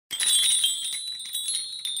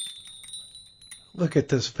Look at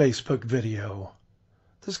this Facebook video.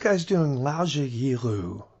 This guy's doing Lao Yi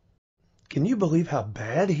Lu. Can you believe how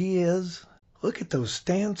bad he is? Look at those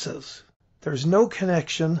stances. There's no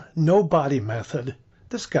connection, no body method.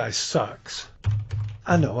 This guy sucks.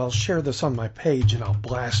 I know, I'll share this on my page and I'll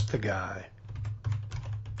blast the guy.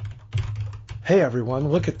 Hey everyone,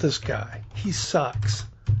 look at this guy. He sucks.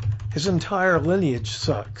 His entire lineage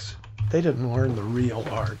sucks. They didn't learn the real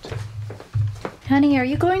art. Honey, are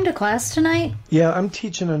you going to class tonight? Yeah, I'm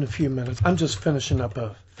teaching in a few minutes. I'm just finishing up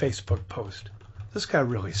a Facebook post. This guy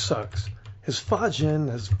really sucks. His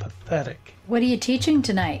Fajin is pathetic. What are you teaching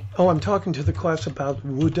tonight? Oh, I'm talking to the class about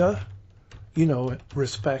Wuda. You know,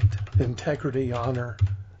 respect, integrity, honor.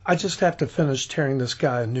 I just have to finish tearing this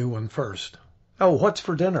guy a new one first. Oh, what's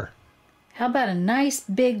for dinner? How about a nice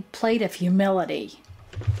big plate of humility?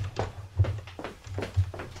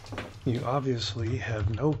 You obviously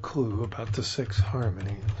have no clue about the 6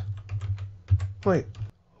 harmonies. Wait,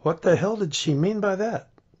 what the hell did she mean by that?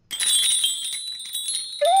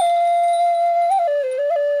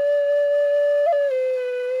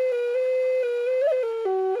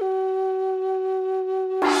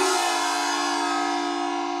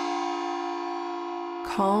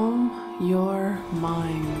 Calm your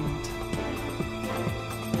mind.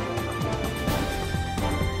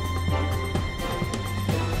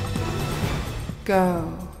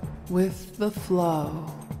 Go with the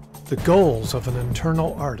flow. The goals of an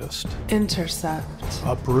internal artist. Intercept.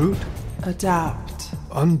 Uproot. Adapt.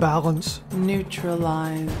 Unbalance.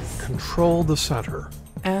 Neutralize. Control the center.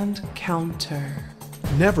 And counter.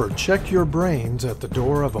 Never check your brains at the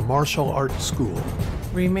door of a martial arts school.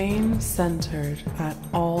 Remain centered at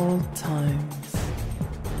all times.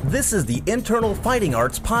 This is the Internal Fighting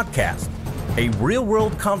Arts Podcast, a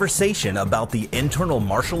real-world conversation about the internal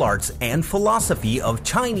martial arts and philosophy of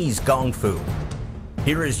Chinese Gong Fu.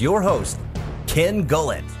 Here is your host, Ken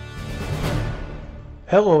Gullett.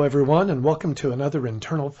 Hello everyone, and welcome to another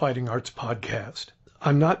Internal Fighting Arts Podcast.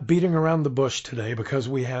 I'm not beating around the bush today because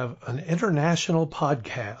we have an international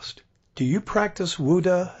podcast. Do you practice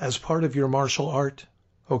Wuda as part of your martial art?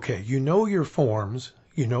 Okay, you know your forms,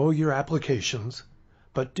 you know your applications,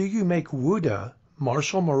 but do you make Wuda,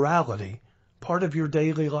 martial morality, part of your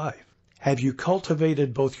daily life? Have you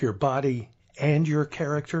cultivated both your body and your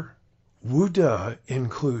character? Wuda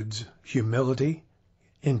includes humility,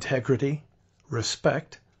 integrity,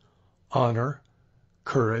 respect, honor,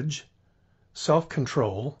 courage,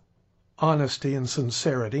 self-control, honesty and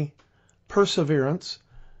sincerity, perseverance,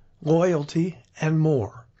 loyalty, and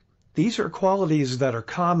more. These are qualities that are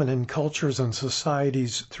common in cultures and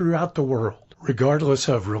societies throughout the world, regardless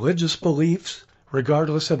of religious beliefs,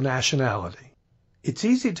 regardless of nationality. It's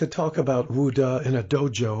easy to talk about Wuda in a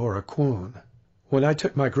dojo or a kwun. When I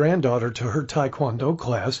took my granddaughter to her Taekwondo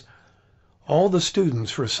class, all the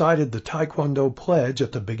students recited the Taekwondo pledge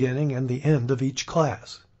at the beginning and the end of each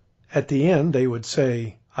class. At the end, they would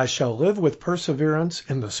say, "I shall live with perseverance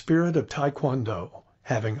in the spirit of Taekwondo,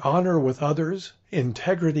 having honor with others,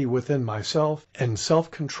 integrity within myself, and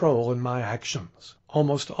self-control in my actions."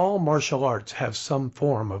 Almost all martial arts have some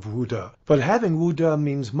form of Wuda, but having Wuda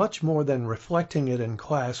means much more than reflecting it in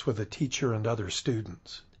class with a teacher and other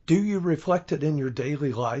students. Do you reflect it in your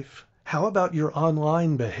daily life? How about your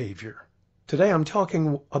online behavior? Today I'm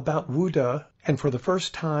talking about Wuda, and for the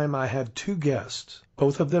first time I have 2 guests.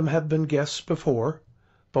 Both of them have been guests before.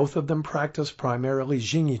 Both of them practice primarily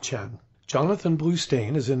Xingyichen. Jonathan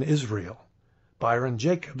Bluestein is in Israel. Byron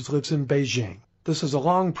Jacobs lives in Beijing. This is a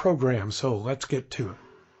long program, so let's get to it.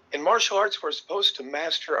 In martial arts, we're supposed to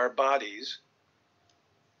master our bodies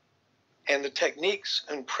and the techniques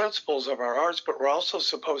and principles of our arts, but we're also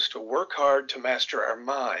supposed to work hard to master our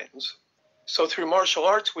minds. So through martial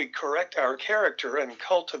arts, we correct our character and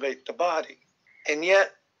cultivate the body. And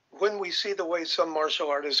yet, when we see the way some martial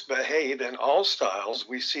artists behave in all styles,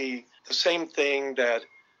 we see the same thing that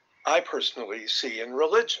I personally see in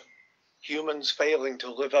religion. Humans failing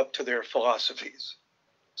to live up to their philosophies.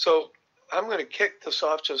 So I'm going to kick this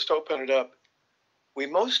off, just open it up. We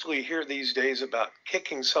mostly hear these days about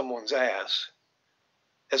kicking someone's ass,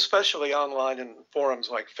 especially online in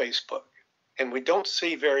forums like Facebook, and we don't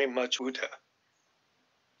see very much Wuda.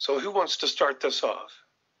 So who wants to start this off?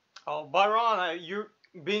 Oh, Byron,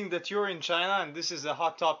 being that you're in China and this is a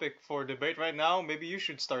hot topic for debate right now, maybe you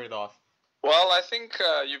should start it off. Well, I think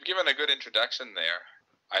you've given a good introduction there.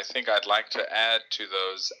 I think I'd like to add to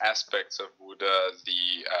those aspects of Wuda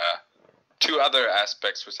the 2 other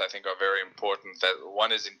aspects which I think are very important. That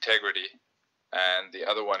one is integrity and the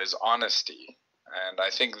other one is honesty. And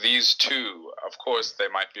I think these 2 of course, they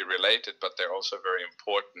might be related, but they're also very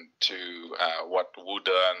important to what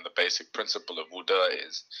Wuda and the basic principle of Wuda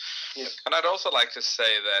is. Yeah. And I'd also like to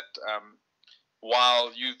say that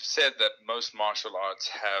while you've said that most martial arts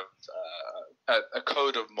have a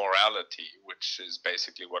code of morality, which is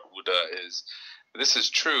basically what Wuda is, this is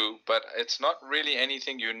true, but it's not really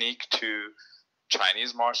anything unique to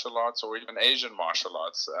Chinese martial arts or even Asian martial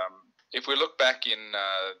arts. If we look back in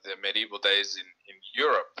the medieval days in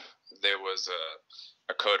Europe, there was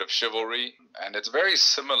a code of chivalry, and it's very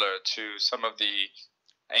similar to some of the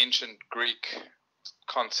ancient Greek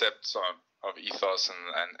concepts of ethos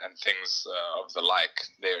and things of the like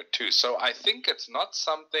there too. So I think it's not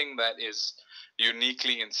something that is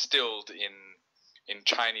uniquely instilled in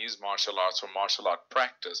Chinese martial arts or martial art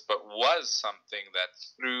practice, but was something that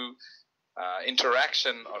through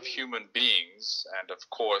interaction of human beings, and of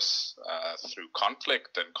course through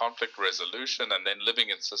conflict and conflict resolution, and then living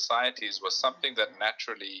in societies, was something that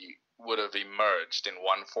naturally would have emerged in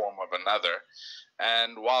one form or another.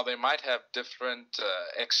 And while they might have different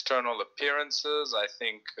external appearances, I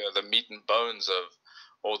think the meat and bones of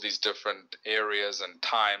all these different areas and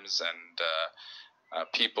times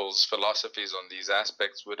and people's philosophies on these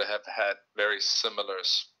aspects would have had very similar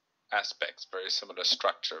aspects, very similar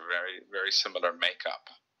structure, very similar makeup.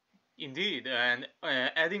 Indeed, and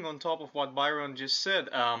adding on top of what Byron just said,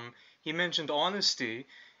 he mentioned honesty,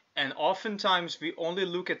 and oftentimes we only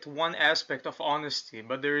look at one aspect of honesty,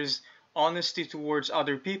 but there is honesty towards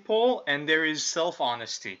other people and there is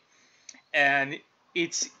self-honesty. And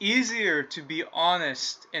it's easier to be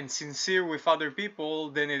honest and sincere with other people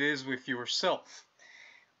than it is with yourself.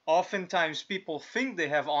 Oftentimes people think they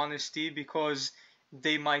have honesty because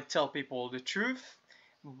they might tell people the truth,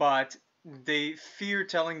 but they fear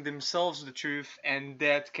telling themselves the truth, and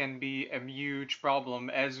that can be a huge problem,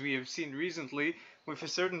 as we have seen recently with a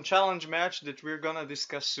certain challenge match that we're gonna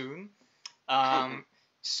discuss soon.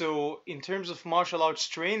 So in terms of martial arts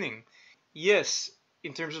training, yes,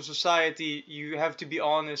 in terms of society, you have to be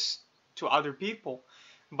honest to other people,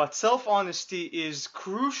 but self-honesty is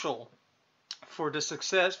crucial for the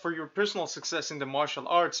success, for your personal success in the martial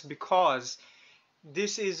arts, because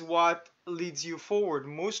this is what leads you forward.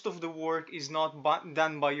 Most of the work is not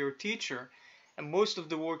done by your teacher, and most of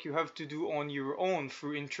the work you have to do on your own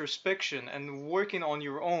through introspection and working on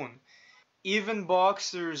your own. Even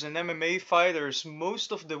boxers and MMA fighters,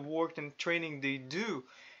 most of the work and training they do,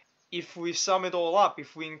 if we sum it all up,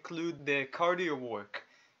 if we include the cardio work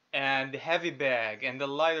and the heavy bag and the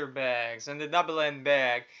lighter bags and the double end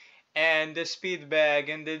bag and the speed bag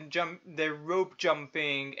and the rope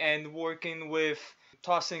jumping and working with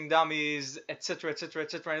tossing dummies, etc., etc.,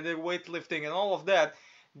 etc., and the weightlifting and all of that,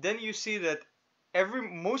 then you see that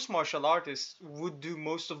most martial artists would do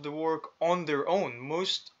most of the work on their own,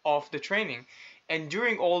 most of the training. And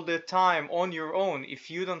during all the time on your own,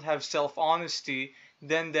 if you don't have self-honesty,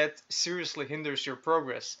 then that seriously hinders your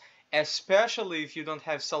progress, especially if you don't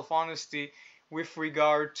have self-honesty with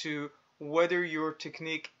regard to whether your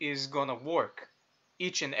technique is gonna work,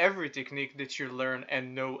 each and every technique that you learn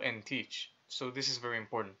and know and teach. So this is very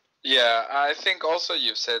important. Yeah, I think also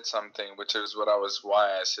you've said something, which is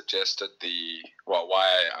why I suggested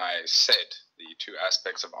why I said the two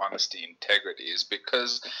aspects of honesty and integrity, is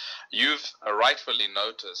because you've rightfully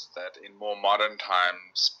noticed that in more modern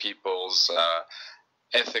times, people's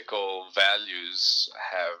ethical values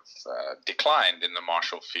have declined in the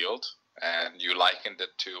martial field, and you likened it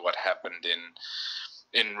to what happened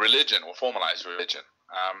in religion or formalized religion.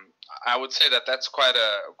 I would say that that's quite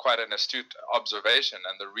an astute observation,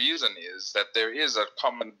 and the reason is that there is a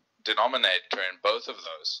common denominator in both of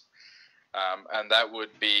those, and that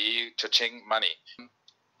would be cha-ching, money.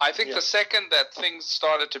 I think the second that things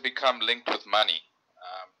started to become linked with money,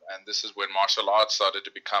 and this is when martial arts started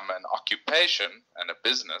to become an occupation and a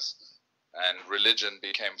business, and religion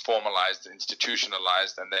became formalized,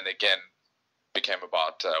 institutionalized, and then again became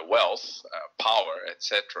about wealth, power,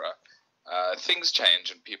 etc., things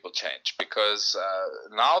change and people change, because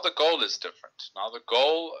now the goal is different. Now the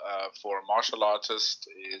goal for a martial artist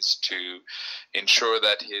is to ensure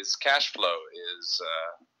that his cash flow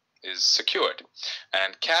is secured,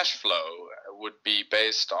 and cash flow would be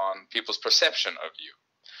based on people's perception of you.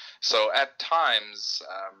 So at times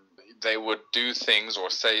they would do things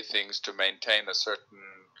or say things to maintain a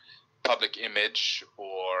certain public image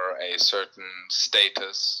or a certain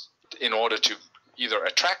status in order to either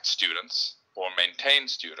attract students or maintain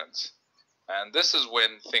students. And this is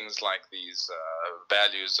when things like these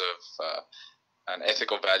values of and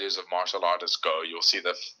ethical values of martial artists go. You'll see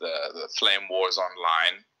the flame wars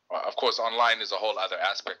online Of course, online is a whole other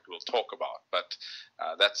aspect we'll talk about, but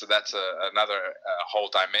that's another whole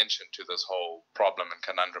dimension to this whole problem and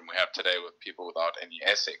conundrum we have today with people without any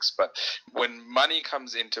ethics. But when money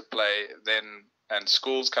comes into play, and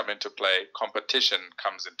schools come into play, competition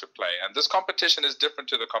comes into play. And this competition is different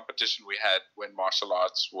to the competition we had when martial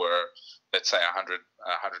arts were, let's say,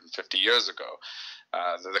 150 years ago.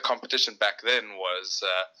 The competition back then was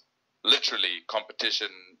literally competition,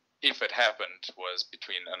 if it happened, was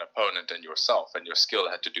between an opponent and yourself, and your skill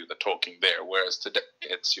had to do the talking there. Whereas today,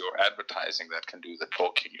 it's your advertising that can do the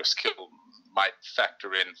talking. Your skill might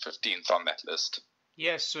factor in 15th on that list.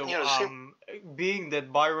 Yes, so being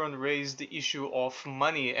that Byron raised the issue of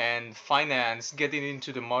money and finance getting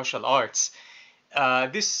into the martial arts,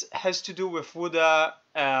 this has to do with Buddha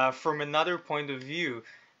from another point of view,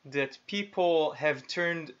 that people have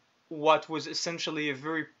turned what was essentially a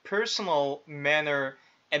very personal manner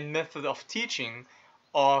and method of teaching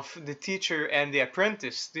of the teacher and the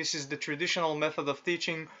apprentice. This is the traditional method of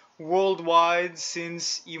teaching worldwide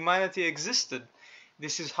since humanity existed.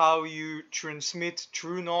 This is how you transmit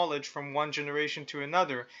true knowledge from one generation to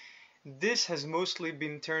another. This has mostly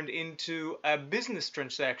been turned into a business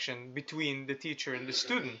transaction between the teacher and the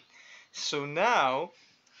student. So now,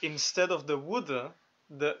 instead of the Buddha,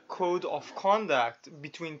 the code of conduct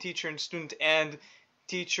between teacher and student, and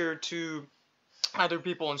teacher to other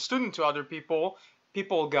people and student to other people,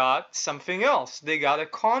 people got something else. They got a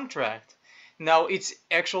contract. Now, it's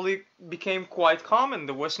actually became quite common in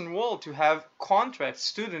the Western world to have contracts.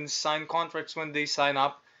 Students sign contracts when they sign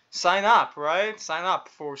up, right? Sign up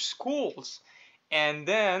for schools. And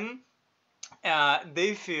then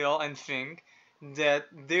they feel and think that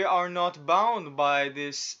they are not bound by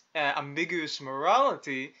this ambiguous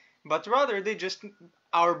morality, but rather they just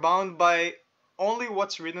are bound by only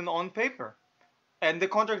what's written on paper. And the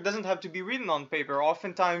contract doesn't have to be written on paper.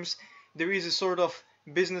 Oftentimes, there is a sort of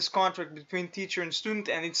business contract between teacher and student,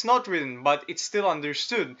 and it's not written, but it's still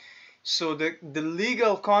understood. So the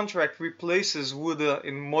legal contract replaces Buddha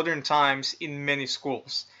in modern times in many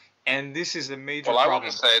schools. And this is a major problem. Well, I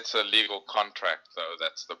wouldn't say it's a legal contract, though.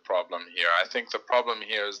 That's the problem here. I think the problem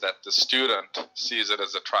here is that the student sees it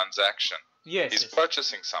as a transaction. Yes. He's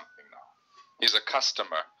purchasing something now. He's a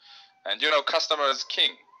customer. And, customer is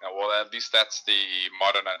king. Well, at least that's the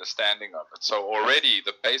modern understanding of it. So already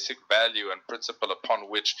the basic value and principle upon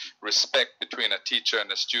which respect between a teacher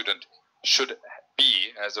and a student should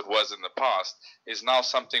be, as it was in the past, is now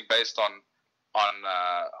something based on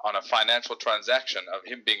a financial transaction of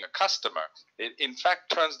him being a customer. It in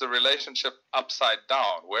fact turns the relationship upside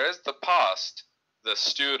down. Whereas the past, the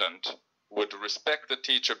student would respect the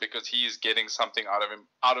teacher because he is getting something out of him,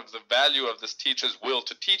 out of the value of this teacher's will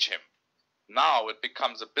to teach him. Now it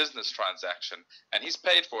becomes a business transaction, and he's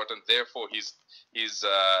paid for it, and therefore he's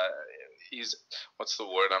what's the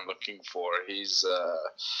word I'm looking for?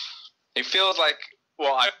 He feels like,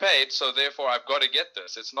 well, I paid, so therefore I've got to get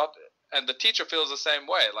this. It's not, and the teacher feels the same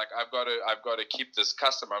way. Like I've got to keep this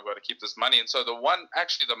customer, I've got to keep this money, and so the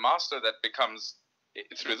master that becomes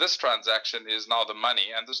through this transaction is now the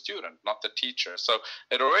money and the student, not the teacher. So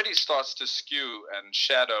it already starts to skew and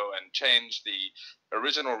shadow and change the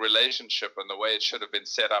original relationship and the way it should have been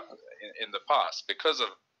set up in the past because of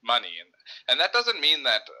money. And that doesn't mean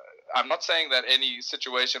that, I'm not saying that any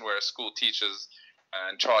situation where a school teaches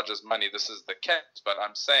and charges money, this is the case, but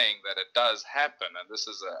I'm saying that it does happen, and this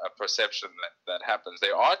is a perception that happens.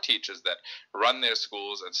 There are teachers that run their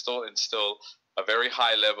schools and still instill a very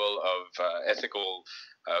high level of ethical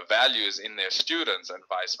values in their students and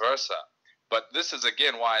vice versa. But this is,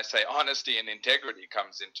 again, why I say honesty and integrity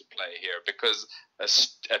comes into play here, because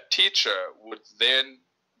a teacher would then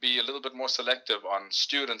be a little bit more selective on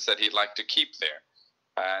students that he'd like to keep there.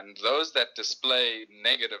 And those that display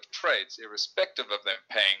negative traits, irrespective of them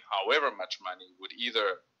paying however much money, would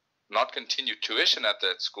either not continue tuition at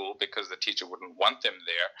that school because the teacher wouldn't want them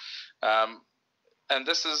there. And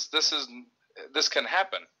this can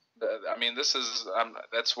happen. I mean,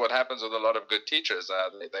 that's what happens with a lot of good teachers.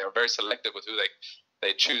 They are very selective with who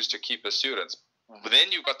they choose to keep as students.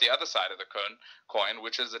 Then you've got the other side of the coin,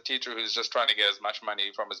 which is a teacher who's just trying to get as much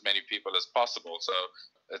money from as many people as possible. So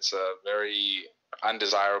it's a very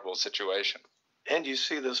undesirable situation. And you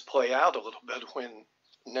see this play out a little bit when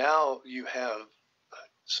now you have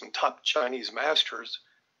some top Chinese masters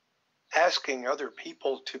asking other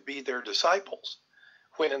people to be their disciples,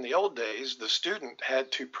 when in the old days the student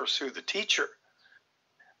had to pursue the teacher.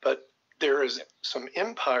 But there is some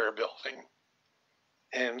empire building,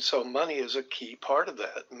 and so money is a key part of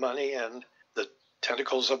that. Money and the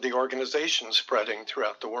tentacles of the organization spreading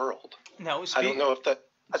throughout the world. Now, I don't know if that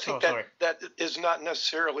I think sorry. that is not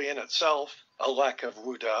necessarily in itself a lack of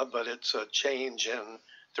Wuda, but it's a change in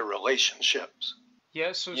the relationships.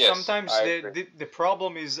 Yeah, so Yes, sometimes I the, agree. the the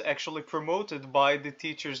problem is actually promoted by the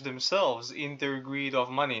teachers themselves in their greed of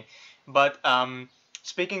money. But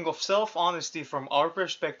speaking of self-honesty from our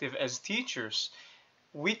perspective as teachers,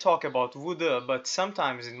 we talk about Wuda, but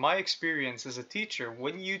sometimes in my experience as a teacher,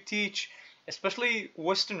 when you teach, especially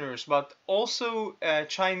Westerners, but also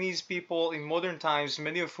Chinese people in modern times,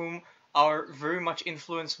 many of whom are very much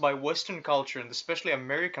influenced by Western culture and especially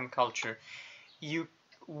American culture, you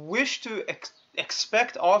wish to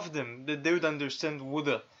expect of them that they would understand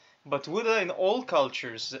Buddha. But Buddha in all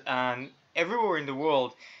cultures and everywhere in the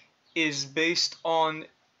world is based on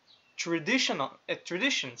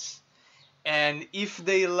traditions. And if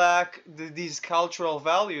they lack these cultural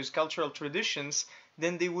values, cultural traditions,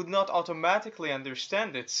 then they would not automatically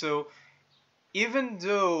understand it. So even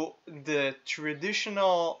though the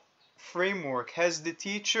traditional framework has the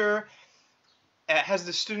teacher has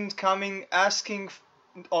the student coming asking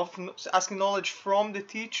knowledge from the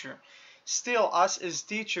teacher. Still, us as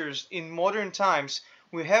teachers in modern times,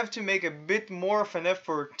 we have to make a bit more of an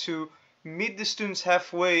effort to meet the students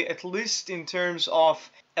halfway, at least in terms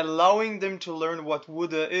of allowing them to learn what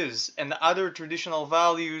Buddha is and other traditional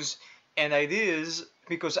values and ideas,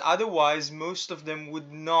 because otherwise most of them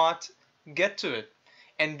would not get to it.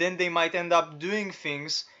 And then they might end up doing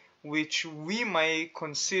things which we may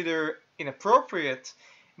consider inappropriate,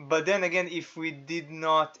 but then again, if we did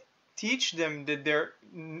not teach them that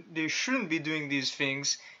they shouldn't be doing these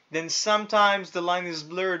things, then sometimes the line is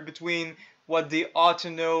blurred between what they ought to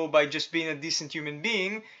know by just being a decent human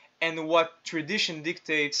being and what tradition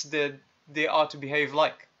dictates that they ought to behave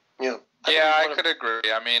like. Yeah, I could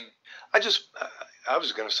agree. I mean, I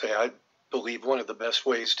was going to say, I believe one of the best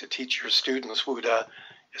ways to teach your students Wuda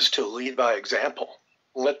is to lead by example.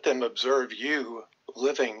 Let them observe you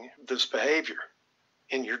living this behavior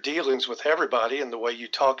in your dealings with everybody and the way you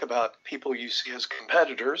talk about people you see as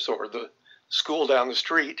competitors or the school down the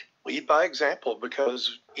street. Lead by example,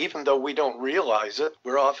 because even though we don't realize it,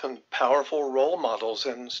 we're often powerful role models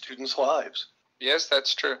in students' lives. yes,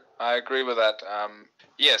 that's true. I agree with that.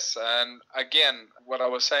 Yes, and again, what I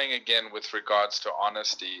was saying again with regards to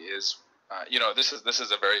honesty is, this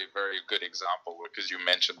is a very, very good example because you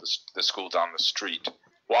mentioned the school down the street.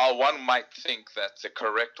 While one might think that the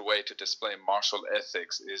correct way to display martial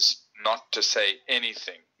ethics is not to say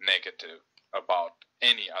anything negative about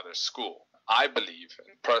any other school, I believe,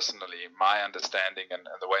 and personally, my understanding and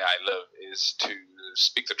the way I live is to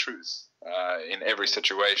speak the truth in every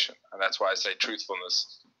situation, and that's why I say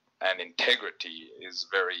truthfulness and integrity is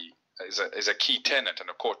a key tenet and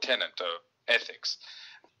a core tenet of ethics.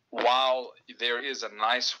 While there is a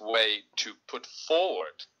nice way to put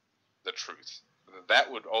forward the truth,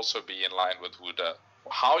 that would also be in line with Buddha,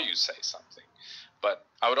 how you say something. But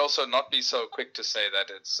I would also not be so quick to say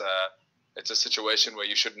that it's a situation where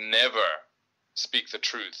you should never speak the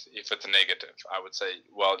truth if it's negative. I would say,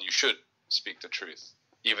 well, you should speak the truth,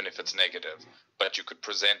 even if it's negative, but you could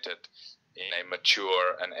present it in a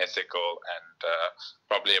mature and ethical and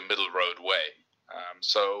probably a middle road way.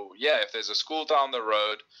 If there's a school down the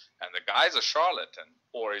road and the guy's a charlatan,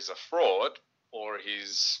 or he's a fraud, or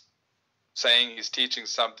he's saying he's teaching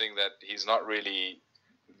something that he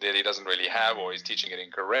doesn't really have, or he's teaching it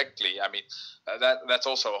incorrectly, I mean, that's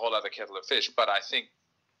also a whole other kettle of fish. But I think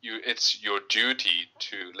it's your duty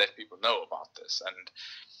to let people know about this. And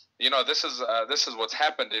this is what's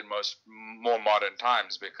happened in more modern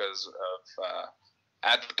times because of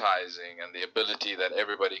advertising and the ability that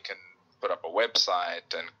everybody can put up a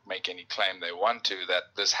website and make any claim they want to, that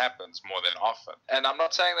this happens more than often. And I'm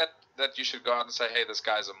not saying that you should go out and say, hey, this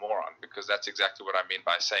guy's a moron, because that's exactly what I mean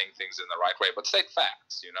by saying things in the right way. But state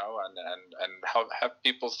facts, and have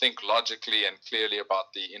people think logically and clearly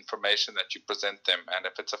about the information that you present them. And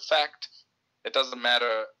if it's a fact, it doesn't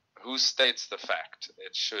matter who states the fact.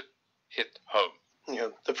 It should hit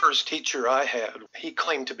home. The first teacher I had, he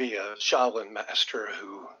claimed to be a Shaolin master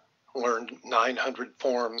who learned 900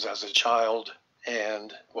 forms as a child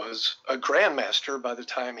and was a grandmaster by the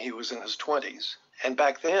time he was in his 20s. And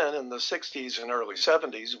back then, in the 60s and early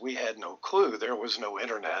 70s, we had no clue. There was no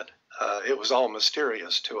internet. It was all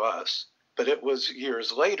mysterious to us. But it was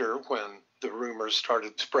years later when the rumors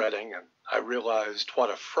started spreading and I realized what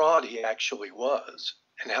a fraud he actually was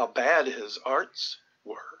and how bad his arts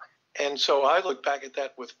were. And so I look back at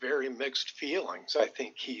that with very mixed feelings.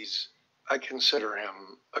 I consider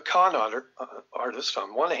him a con artist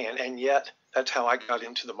on one hand, and yet that's how I got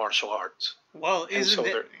into the martial arts. Well,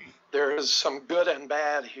 there is some good and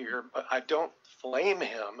bad here, but I don't blame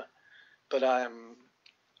him, but I'm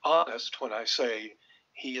honest when I say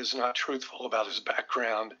he is not truthful about his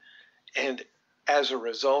background, and as a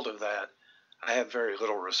result of that, I have very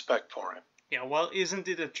little respect for him. Yeah, well, isn't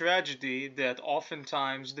it a tragedy that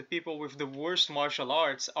oftentimes the people with the worst martial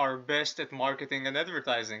arts are best at marketing and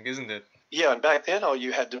advertising, isn't it? Yeah, and back then all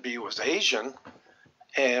you had to be was Asian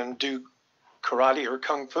and do karate or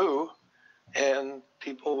kung fu, and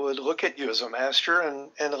people would look at you as a master,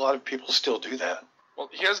 and a lot of people still do that. Well,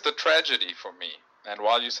 here's the tragedy for me. And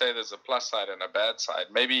while you say there's a plus side and a bad side,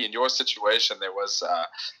 maybe in your situation there was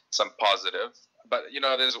some positive. But,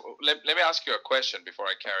 let me ask you a question before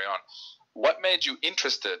I carry on. What made you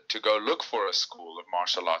interested to go look for a school of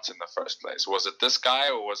martial arts in the first place? Was it this guy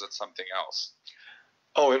or was it something else?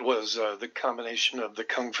 Oh, it was the combination of the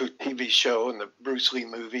Kung Fu TV show and the Bruce Lee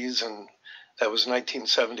movies, and that was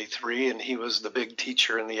 1973, and he was the big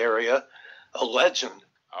teacher in the area, a legend.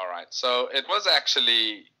 All right. So it was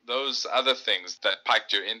actually those other things that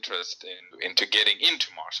piqued your interest into getting into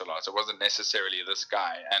martial arts. It wasn't necessarily this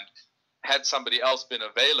guy. And had somebody else been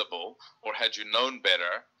available, or had you known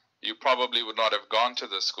better, you probably would not have gone to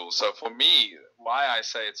the school. So for me, why I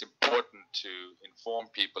say it's important to inform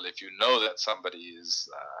people if you know that somebody is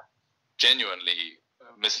genuinely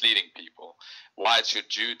misleading people, why it's your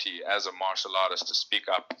duty as a martial artist to speak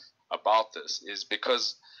up about this is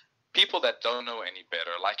because people that don't know any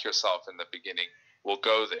better, like yourself in the beginning, will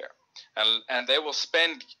go there. And they will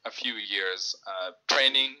spend a few years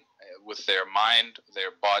training with their mind,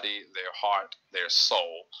 their body, their heart, their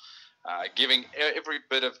soul, giving every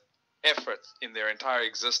bit of effort in their entire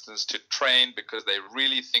existence to train because they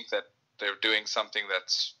really think that they're doing something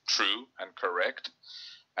that's true and correct.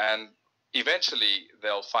 And eventually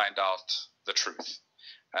they'll find out the truth.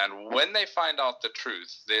 And when they find out the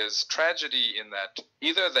truth, there's tragedy in that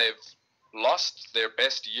either they've lost their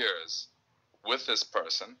best years with this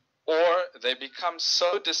person, or they become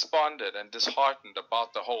so despondent and disheartened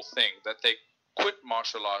about the whole thing that they quit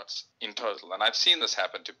martial arts in total. And I've seen this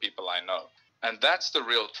happen to people I know. And that's the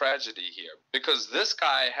real tragedy here, because this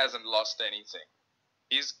guy hasn't lost anything.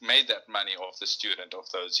 He's made that money off the student of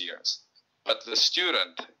those years. But the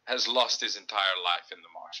student has lost his entire life in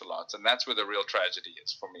the martial arts, and that's where the real tragedy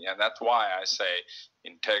is for me. And that's why I say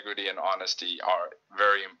integrity and honesty are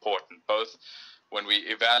very important, both when we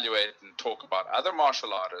evaluate and talk about other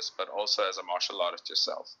martial artists, but also as a martial artist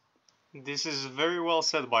yourself. This is very well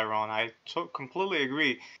said, Byron. I completely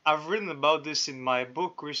agree. I've written about this in my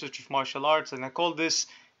book, Research of Martial Arts, and I call this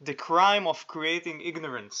the crime of creating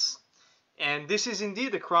ignorance. And this is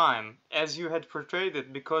indeed a crime, as you had portrayed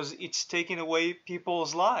it, because it's taking away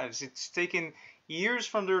people's lives. It's taken years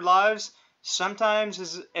from their lives,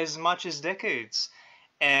 sometimes as much as decades.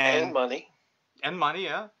 And money. And money,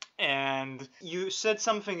 yeah. And you said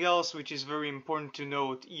something else which is very important to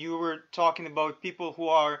note. You were talking about people who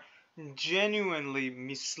are genuinely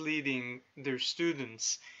misleading their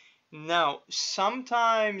students. Now,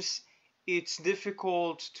 sometimes it's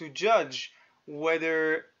difficult to judge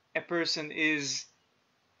whether a person is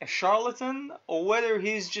a charlatan or whether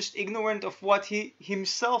he's just ignorant of what he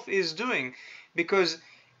himself is doing, because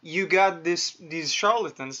you got these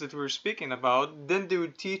charlatans that we're speaking about, then they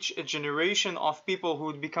would teach a generation of people who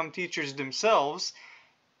would become teachers themselves.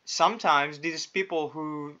 Sometimes these people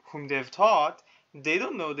whom they've taught, they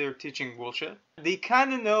don't know they're teaching bullshit. They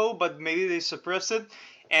kind of know, but maybe they suppress it.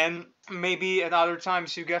 And maybe at other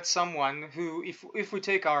times you get someone who, if we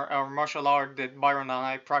take our martial art that Byron and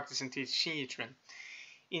I practice and teach, Shinyi-trin.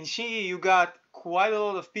 In Shinyi, you got quite a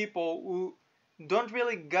lot of people who don't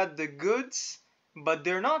really got the goods, but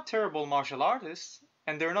they're not terrible martial artists,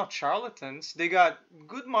 and they're not charlatans. They got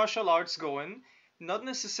good martial arts going, not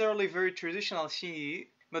necessarily very traditional Shinyi,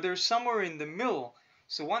 but they're somewhere in the middle.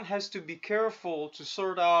 So one has to be careful to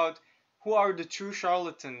sort out who are the true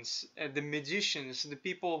charlatans, the magicians, the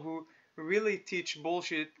people who really teach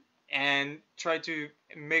bullshit and try to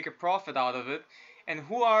make a profit out of it, and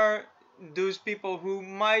who are those people who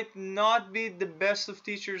might not be the best of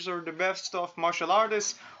teachers or the best of martial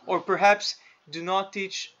artists, or perhaps do not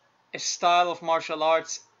teach a style of martial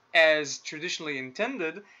arts as traditionally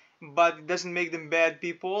intended, but it doesn't make them bad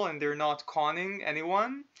people and they're not conning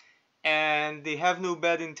anyone and they have no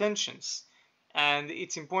bad intentions. And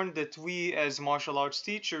it's important that we as martial arts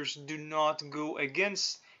teachers do not go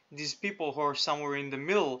against these people who are somewhere in the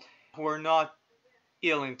middle, who are not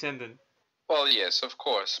ill-intended. Well, yes, of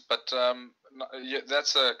course, but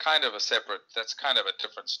that's a kind of a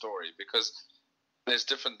different story, because there's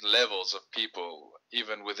different levels of people,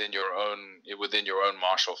 even within your own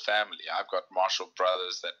martial family. I've got martial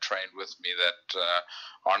brothers that train with me that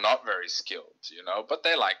are not very skilled, but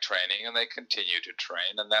they like training and they continue to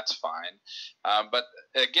train, and that's fine. But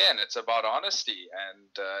again, it's about honesty,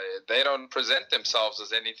 and they don't present themselves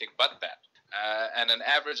as anything but that. And an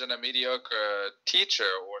average and a mediocre teacher,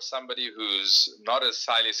 or somebody who's not as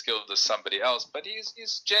highly skilled as somebody else, but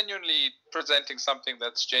he's genuinely presenting something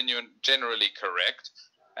that's generally correct,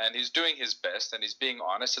 and he's doing his best, and he's being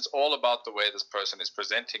honest. It's all about the way this person is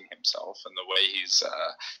presenting himself, and the way he's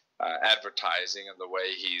advertising, and the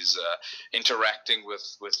way he's interacting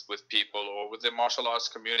with people, or with the martial arts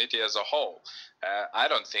community as a whole. I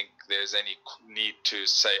don't think there's any need to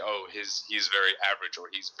say, oh, he's very average or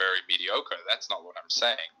he's very mediocre. That's not what I'm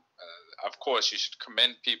saying. Of course, you should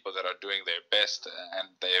commend people that are doing their best, and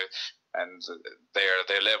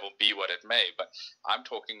their level be what it may. But I'm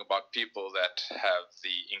talking about people that have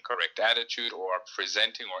the incorrect attitude, or are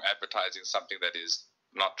presenting or advertising something that is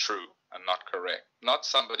not true and not correct. Not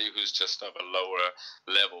somebody who's just of a lower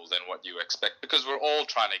level than what you expect, because we're all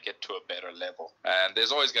trying to get to a better level. And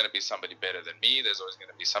there's always going to be somebody better than me. There's always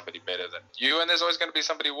going to be somebody better than you, and there's always going to be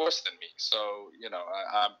somebody worse than me. So,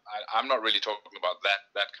 I'm not really talking about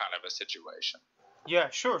that kind of a situation. Yeah,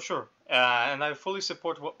 sure. And I fully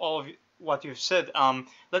support all of what you've said.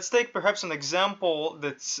 Let's take perhaps an example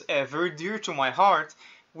that's very dear to my heart,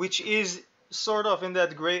 which is sort of in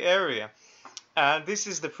that gray area. This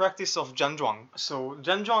is the practice of Janzhuang. So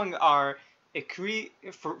Janzhuang are a key,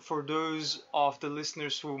 for those of the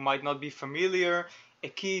listeners who might not be familiar, a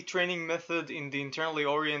key training method in the internally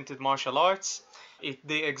oriented martial arts.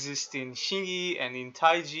 They exist in Xingyi and in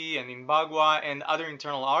Taiji and in Bagua and other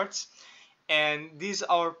internal arts. And these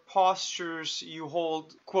are postures you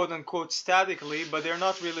hold quote unquote statically, but they're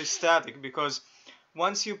not really static, because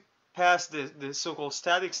once you pass the so-called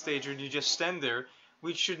static stage, or you just stand there,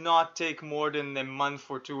 which should not take more than a month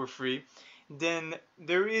or 2 or 3, then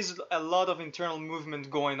there is a lot of internal movement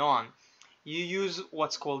going on. You use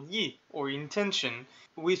what's called yi, or intention,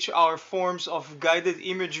 which are forms of guided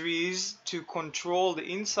imageries to control the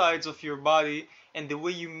insides of your body and the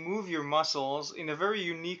way you move your muscles in a very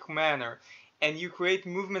unique manner. And you create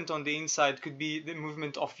movement on the inside. Could be the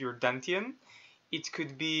movement of your dantian. It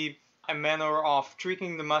could be a manner of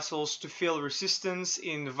tricking the muscles to feel resistance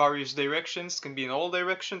in various directions. Can be in all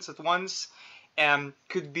directions at once. And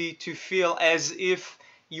could be to feel as if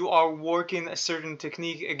you are working a certain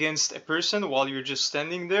technique against a person while you're just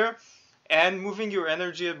standing there and moving your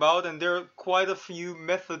energy about. And there are quite a few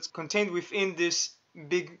methods contained within this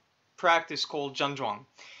big practice called Janzhuang.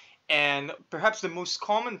 And perhaps the most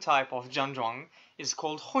common type of Janzhuang is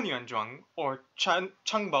called Hunyuanzhuang, or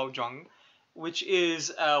Changbaozhuang, which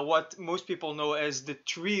is what most people know as the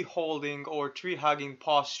tree holding or tree hugging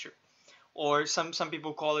posture, or some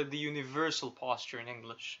people call it the universal posture in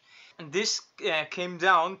English. And this came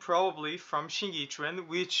down probably from Xingyi Chuan,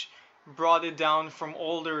 which brought it down from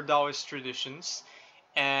older Taoist traditions,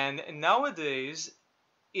 and nowadays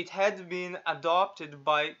it had been adopted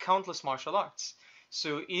by countless martial arts.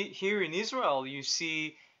 So here in Israel, you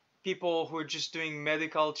see people who are just doing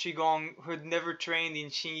medical qigong, who had never trained in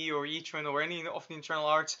Xingyi or Yichuan or any of the internal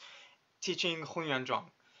arts, teaching Hunyuanzhuang.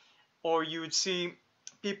 Or you would see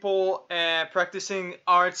people practicing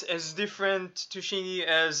arts as different to Xingyi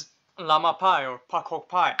as Lama Pai or Pak Hok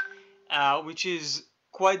Pai, which is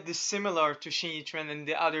quite dissimilar to Xingyi Chuan and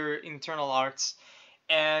the other internal arts.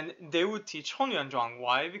 And they would teach Hunyuanzhuang.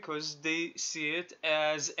 Why? Because they see it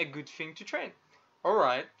as a good thing to train. All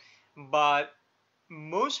right, but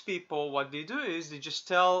most people, what they do is they just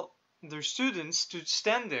tell their students to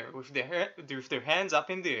stand there with their hands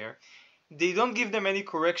up in the air. They don't give them any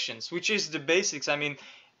corrections, which is the basics. I mean,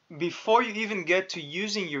 before you even get to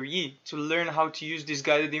using your yi, to learn how to use these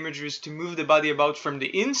guided imageries to move the body about from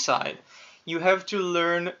the inside, you have to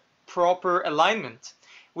learn proper alignment,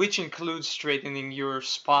 which includes straightening your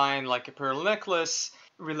spine like a pearl necklace,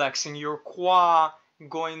 relaxing your quad,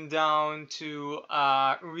 going down to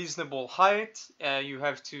a reasonable height. You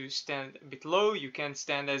have to stand a bit low. You can't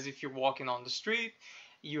stand as if you're walking on the street.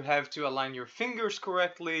 You have to align your fingers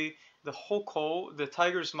correctly. The hoko, the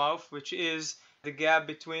tiger's mouth, which is the gap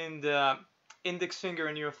between the index finger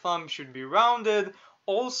and your thumb, should be rounded.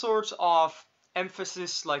 All sorts of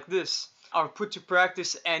emphasis like this are put to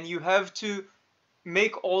practice, and you have to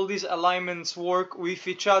make all these alignments work with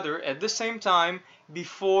each other at the same time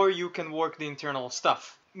before you can work the internal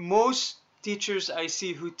stuff. Most teachers I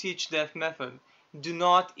see who teach that method do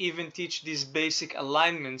not even teach these basic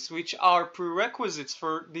alignments, which are prerequisites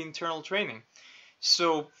for the internal training.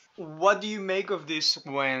 So what do you make of this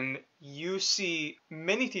when you see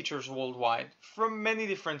many teachers worldwide from many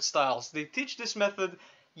different styles? They teach this method,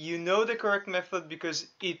 you know the correct method because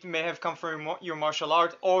it may have come from your martial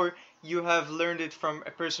art, or you have learned it from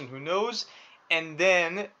a person who knows, and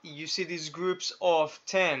then you see these groups of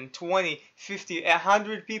 10, 20, 50,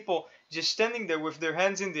 100 people just standing there with their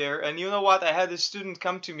hands in the air. And you know what? I had a student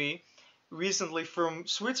come to me recently from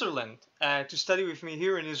Switzerland to study with me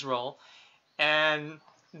here in Israel, and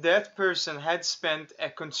that person had spent a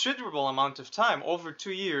considerable amount of time, over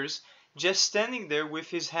 2 years, just standing there with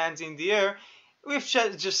his hands in the air with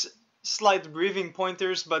just slight breathing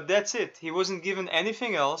pointers, but that's it. He wasn't given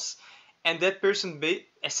anything else, and that person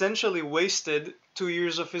essentially wasted 2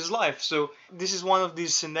 years of his life. So this is one of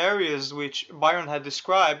these scenarios which Byron had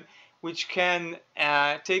described, which can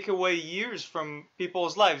take away years from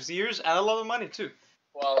people's lives, years and a lot of money too.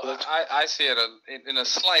 Well, I see it in a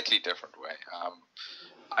slightly different way.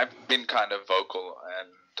 I've been kind of vocal,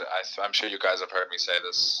 and I'm sure you guys have heard me say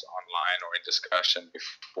this online or in discussion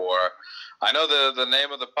before. I know the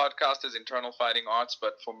name of the podcast is Internal Fighting Arts,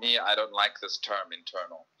 but for me, I don't like this term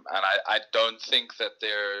internal. And I don't think that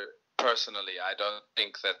I don't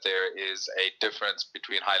think that there is a difference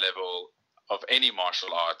between high level of any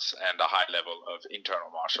martial arts and a high level of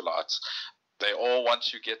internal martial arts. They all,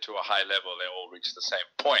 once you get to a high level, they all reach the same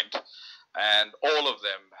point, and all of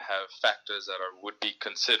them have factors that would be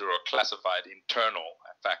considered or classified internal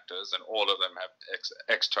factors, and all of them have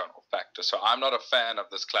external factors. So I'm not a fan of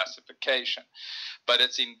this classification, but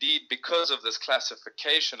it's indeed because of this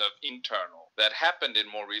classification of internal that happened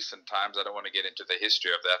in more recent times. I don't want to get into the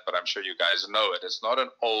history of that, but I'm sure you guys know it. It's not an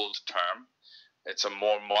old term. It's a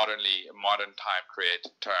more modern time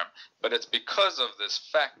created term, but it's because of this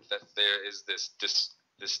fact that there is this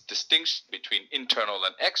distinction between internal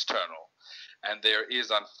and external, and there is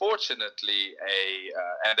unfortunately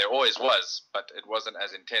and there always was, but it wasn't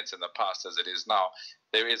as intense in the past as it is now.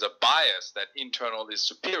 There is a bias that internal is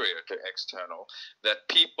superior to external, that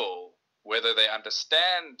people, whether they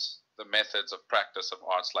understand the methods of practice of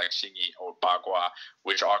arts like Xingyi or Bagua,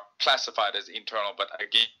 which are classified as internal, but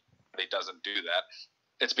again, it doesn't do that.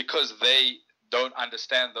 It's because they don't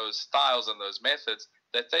understand those styles and those methods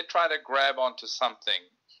that they try to grab onto something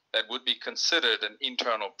that would be considered an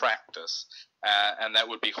internal practice, and that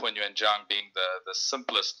would be Hunyuan Zhang being the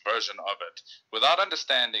simplest version of it, without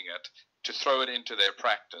understanding it, to throw it into their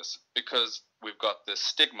practice, because we've got this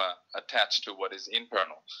stigma attached to what is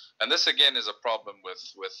internal. And this again is a problem with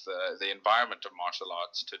the environment of martial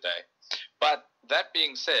arts today. But that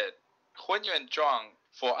being said, Hunyuan Zhang,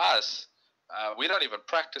 for us, we don't even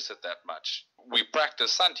practice it that much. We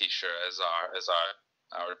practice Santi Shi as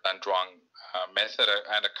our Danzhuang method,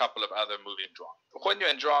 and a couple of other moving zhuang.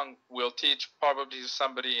 Hunyuan Zhuang will teach probably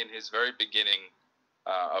somebody in his very beginning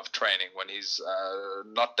of training, when he's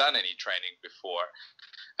not done any training before.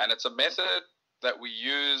 And it's a method that we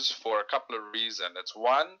use for a couple of reasons. It's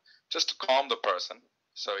one, just to calm the person,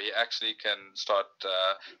 so he actually can start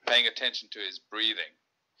paying attention to his breathing,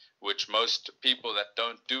 which most people that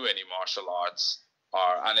don't do any martial arts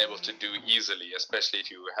are unable to do easily, especially if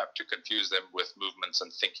you have to confuse them with movements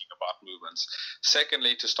and thinking about movements.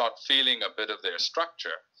 Secondly, to start feeling a bit of their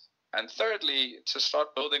structure. And thirdly, to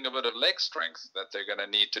start building a bit of leg strength that they're going to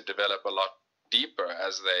need to develop a lot deeper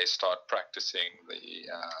as they start practicing the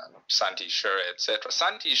Santi Shi, etc.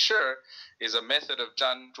 Santi Shi is a method of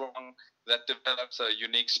Zhanzhuang that develops a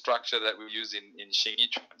unique structure that we use in Xingyi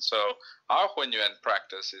Quan. So our Hunyuan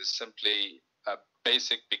practice is simply a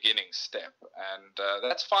basic beginning step, and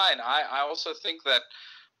that's fine. I also think that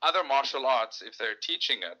other martial arts, if they're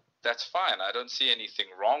teaching it, that's fine. I don't see anything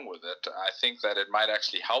wrong with it. I think that it might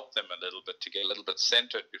actually help them a little bit to get a little bit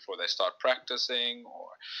centered before they start practicing,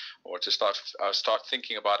 or to start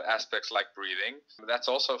thinking about aspects like breathing. That's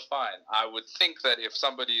also fine. I would think that if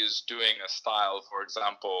somebody is doing a style, for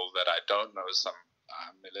example, that I don't know,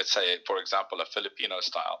 let's say, for example, a Filipino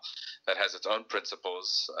style that has its own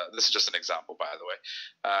principles. This is just an example, by the way.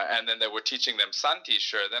 And then they were teaching them Santi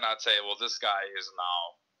Shi, then I'd say, well, this guy is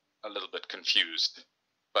now a little bit confused.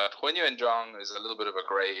 But Hunyuan Zhang is a little bit of a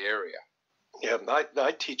gray area. Yeah,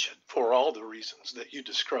 I teach it for all the reasons that you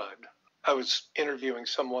described. I was interviewing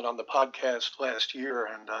someone on the podcast last year,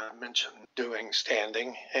 and I mentioned doing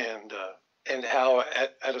standing and how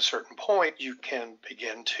at a certain point you can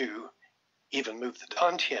begin to even move the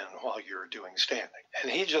dantian while you're doing standing.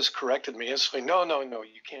 And he just corrected me instantly, no,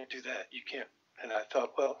 you can't do that. You can't. And I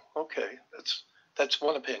thought, well, okay, that's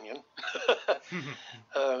one opinion.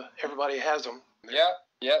 Everybody has them.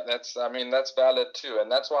 Yeah, that's valid too.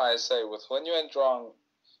 And that's why I say with Hunyuan Zhuang,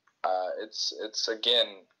 it's again,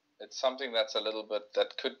 it's something that's a little bit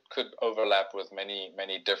that could overlap with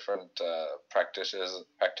many different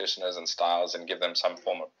practitioners and styles and give them some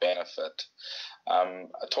form of benefit.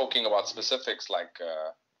 Talking about specifics like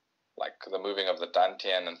the moving of the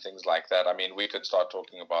dantian and things like that, I mean, we could start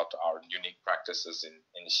talking about our unique practices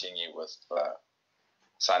in Xingyi with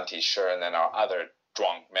Santi Shi and then our other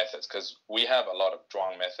Zhuang methods, because we have a lot of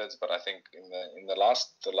Zhuang methods, but I think in the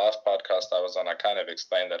last podcast I was on, I kind of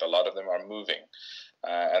explained that a lot of them are moving,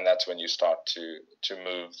 and that's when you start to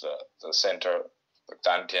move the center, the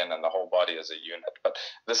dantian, and the whole body as a unit. But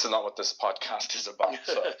this is not what this podcast is about.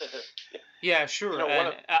 So. Yeah, sure.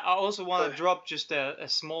 And I also want to drop just a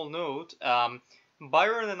small note.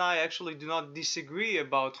 Byron and I actually do not disagree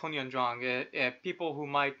about Honyuan Zhuang. People who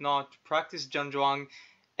might not practice Zhanzhuang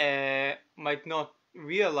might not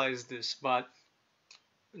realize this, but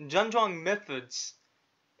Zhanzhuang methods,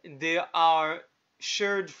 they are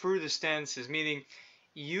shared through the stances, meaning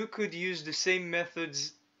you could use the same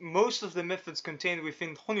methods. Most of the methods contained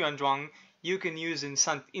within Honyuan Zhuang you can use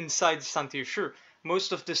inside Santi Shi.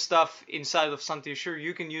 Most of the stuff inside of Santi Shi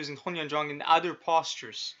you can use in Honyuan Zhuang in other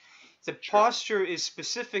postures. The posture is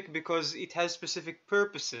specific because it has specific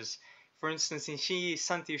purposes. For instance, in Xingyi,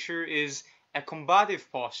 Santi Shi is a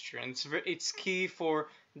combative posture, and it's key for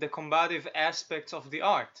the combative aspects of the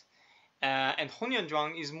art. And Honyuan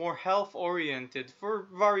Zhuang is more health-oriented for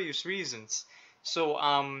various reasons. So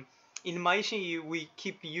in my Xingyi, we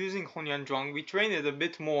keep using Honyuan Zhuang. We train it a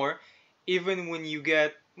bit more, even when you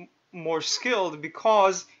get more skilled,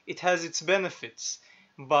 because it has its benefits.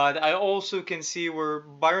 But I also can see where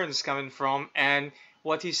Byron is coming from, and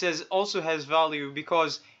what he says also has value,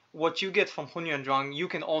 because what you get from Honyuan Zhuang, you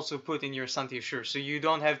can also put in your Santi Shi, so you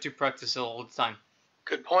don't have to practice it all the time.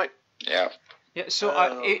 Good point. Yeah. Yeah. So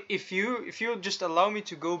if you just allow me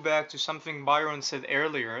to go back to something Byron said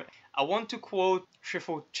earlier, I want to quote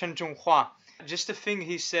Shifu Chen Zhonghua. Just a thing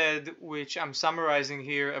he said, which I'm summarizing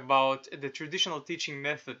here about the traditional teaching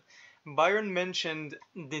method. Byron mentioned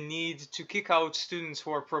the need to kick out students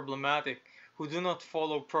who are problematic, who do not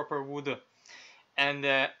follow proper Wude. And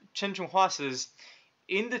Chen Zhonghua says,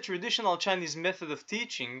 in the traditional Chinese method of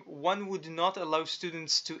teaching, one would not allow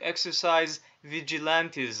students to exercise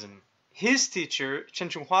vigilantism. His teacher, Chen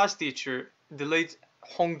Zhonghua's teacher, the late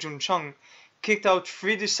Hong Juncheng, kicked out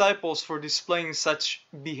 3 disciples for displaying such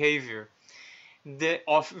behavior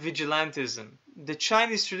of vigilantism. The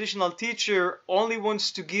Chinese traditional teacher only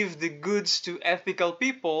wants to give the goods to ethical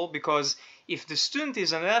people, because if the student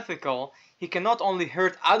is unethical, he can not only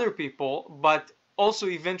hurt other people, but also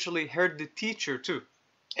eventually hurt the teacher too.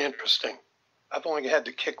 Interesting. I've only had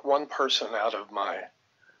to kick one person out of my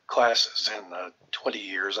classes in 20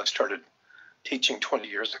 years. I started teaching 20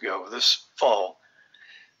 years ago this fall.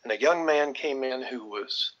 And a young man came in who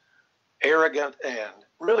was arrogant and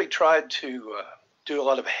really tried to do a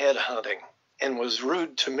lot of head hunting and was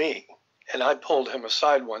rude to me. And I pulled him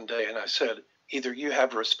aside one day and I said, either you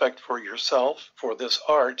have respect for yourself, for this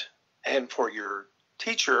art, and for your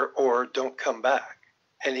teacher, or don't come back.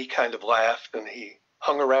 And he kind of laughed and he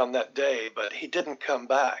hung around that day, but he didn't come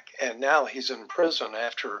back. And now he's in prison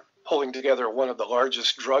after pulling together one of the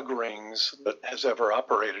largest drug rings that has ever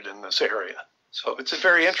operated in this area. So it's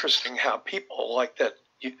very interesting how people like that,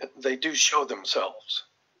 they do show themselves.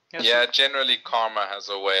 Yeah, generally karma has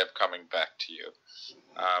a way of coming back to you.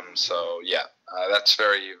 So yeah, that's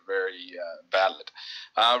very, very valid.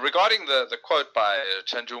 Regarding the quote by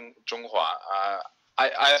Chen Zhonghua,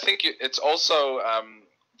 I think it's also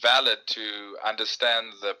valid to understand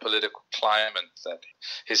the political climate that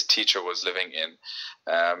his teacher was living in,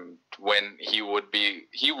 when he would be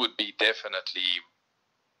definitely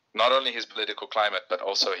not only his political climate, but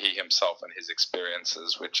also he himself and his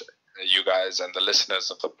experiences, which you guys and the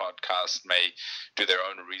listeners of the podcast may do their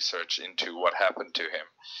own research into what happened to him.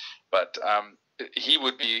 But he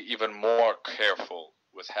would be even more careful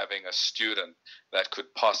with having a student that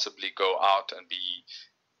could possibly go out and be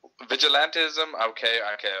vigilantism. Okay.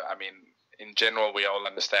 I mean, in general, we all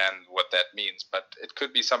understand what that means, but it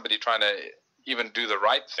could be somebody trying to even do the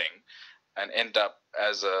right thing and end up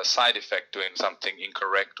as a side effect doing something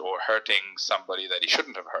incorrect or hurting somebody that he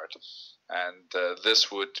shouldn't have hurt. And this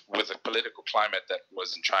would, with the political climate that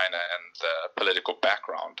was in China and the political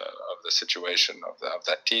background of the situation of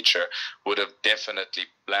that teacher, would have definitely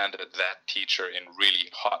landed that teacher in really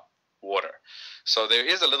hot water. So there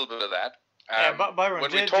is a little bit of that. But Byron,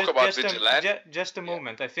 when we talk about vigilante, just a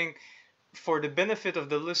moment. I think for the benefit of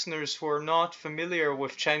the listeners who are not familiar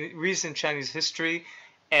with recent Chinese history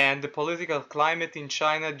and the political climate in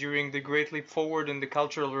China during the Great Leap Forward and the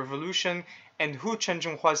Cultural Revolution, and who Chen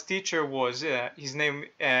Zhonghua's teacher was. His name,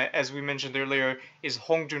 as we mentioned earlier, is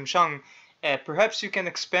Hong Junshang. Perhaps you can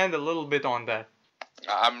expand a little bit on that.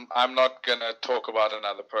 I'm not gonna talk about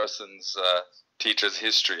another person's teacher's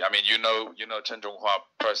history. I mean, you know Chen Zhonghua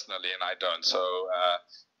personally, and I don't. So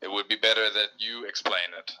it would be better that you explain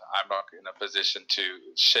it. I'm not in a position to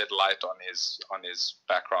shed light on his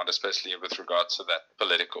background, especially with regards to that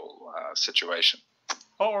political situation.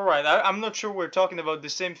 All right, I'm not sure we're talking about the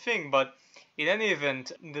same thing, but in any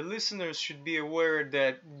event, the listeners should be aware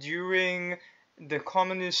that during the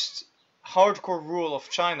communist hardcore rule of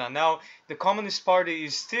China, now the Communist Party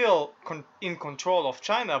is still in control of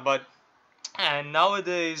China, but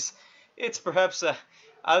nowadays it's perhaps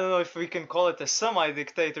I don't know if we can call it a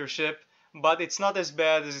semi-dictatorship, but it's not as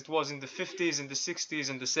bad as it was in the 50s, in the 60s,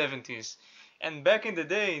 and the 70s. And back in the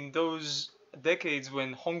day, in those decades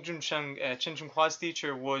when Hong Junshang, Chen Zhonghua's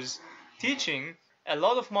teacher, was teaching, a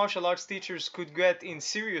lot of martial arts teachers could get in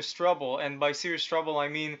serious trouble, and by serious trouble I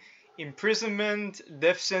mean imprisonment,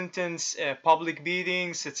 death sentence, public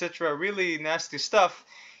beatings, etc. Really nasty stuff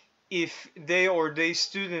if they or their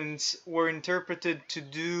students were interpreted to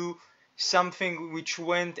do something which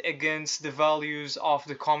went against the values of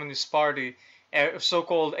the Communist Party,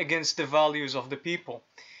 so-called against the values of the people.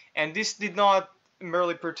 And this did not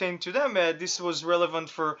merely pertain to them, this was relevant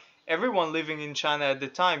for everyone living in China at the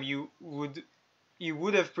time. You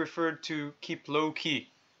would have preferred to keep low-key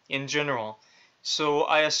in general. So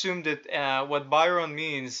I assume that what Byron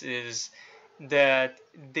means is that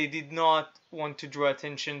they did not want to draw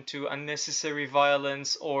attention to unnecessary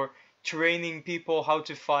violence or training people how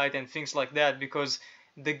to fight and things like that, because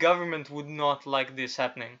the government would not like this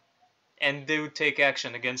happening, and they would take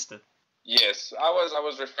action against it. Yes, I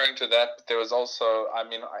was referring to that. But there was also, I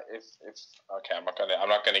mean, if okay, I'm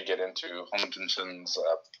not gonna get into Hong Junsheng's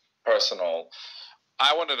personal.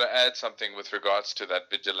 I wanted to add something with regards to that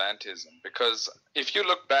vigilantism, because if you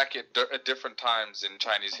look back at different times in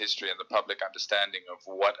Chinese history and the public understanding of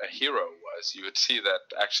what a hero was, you would see that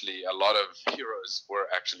actually a lot of heroes were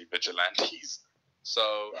actually vigilantes.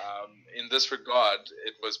 So in this regard,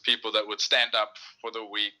 it was people that would stand up for the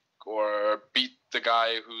weak or beat the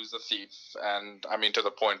guy who's a thief, and I mean to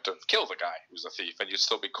the point of kill the guy who's a thief, and you'd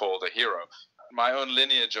still be called a hero. My own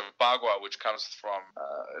lineage of Bagua, which comes from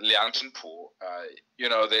Liang Zhenpu,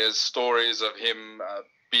 there's stories of him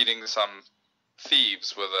beating some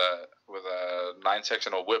thieves with a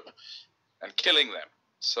 9-sectional whip and killing them.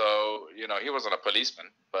 So, he wasn't a policeman,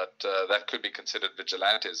 but that could be considered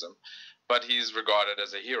vigilantism. But he's regarded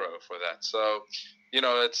as a hero for that. So,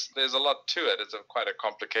 there's a lot to it. It's quite a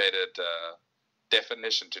complicated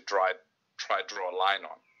definition to draw a line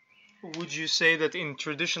on. Would you say that in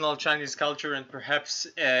traditional Chinese culture, and perhaps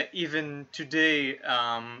even today,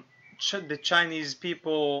 the Chinese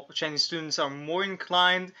students are more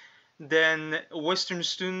inclined than Western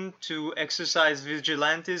students to exercise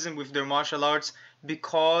vigilantism with their martial arts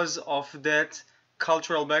because of that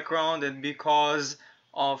cultural background and because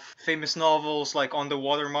of famous novels like On the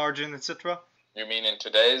Water Margin, etc.? You mean in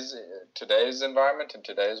today's environment, in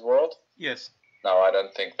today's world? Yes. No, I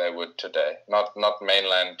don't think they would today. Not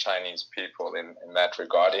mainland Chinese people in that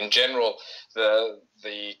regard. In general,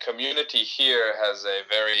 the community here has a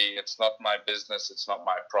very "it's not my business, it's not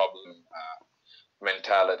my problem"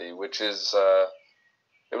 mentality, which is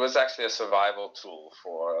it was actually a survival tool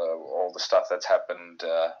for all the stuff that's happened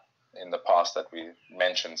in the past that we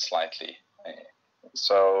mentioned slightly.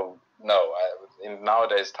 So no, in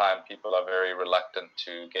nowadays time, people are very reluctant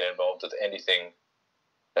to get involved with anything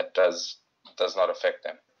that does not affect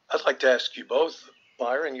them. I'd like to ask you both.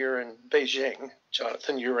 Byron, you're in Beijing.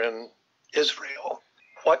 Jonathan, you're in Israel.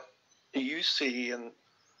 What do you see in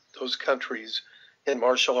those countries in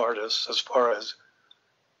martial artists as far as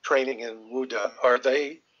training in Wuda? Are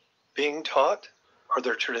they being taught? Are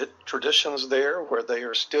there traditions there where they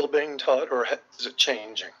are still being taught, or is it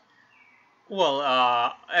changing? Well,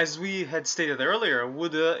 as we had stated earlier,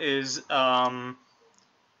 Wuda is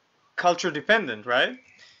culture dependent, right?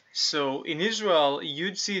 So in Israel,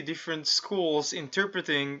 you'd see different schools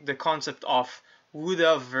interpreting the concept of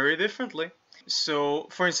Wuda very differently. So,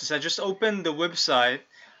 for instance, I just opened the website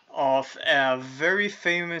of a very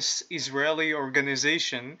famous Israeli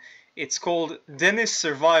organization. It's called Dennis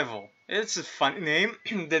Survival. It's a funny name,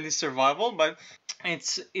 Dennis Survival, but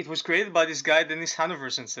it was created by this guy, Dennis Hanover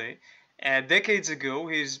Sensei. Decades ago,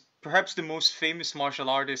 he's perhaps the most famous martial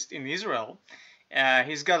artist in Israel.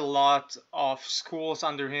 He's got a lot of schools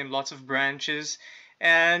under him, lots of branches,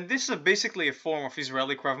 and this is basically a form of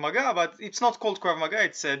Israeli Krav Maga, but it's not called Krav Maga,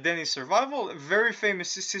 it's Dennis Survival, a very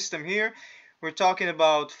famous system here, we're talking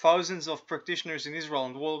about thousands of practitioners in Israel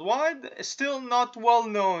and worldwide, still not well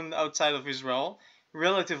known outside of Israel,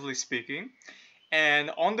 relatively speaking.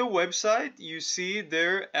 And on the website, you see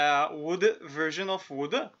their Wuda version of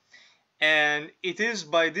Wuda. And it is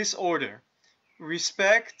by this order: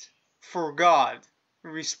 respect for God,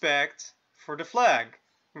 respect for the flag,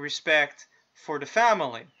 respect for the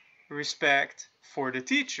family, respect for the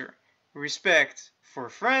teacher, respect for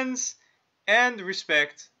friends, and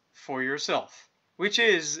respect for yourself. Which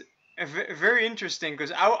is very interesting,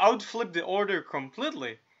 because I would flip the order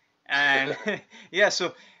completely. And yeah,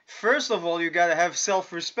 so first of all, you gotta have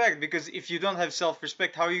self-respect, because if you don't have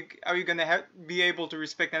self-respect, how are you gonna be able to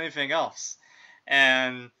respect anything else?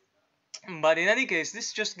 And but in any case,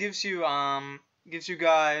 this just gives you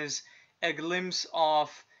guys a glimpse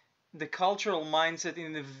of the cultural mindset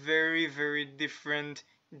in a very, very different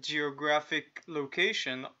geographic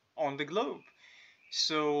location on the globe.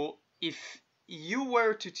 So if you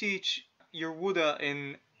were to teach your Wuda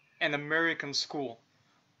in an American school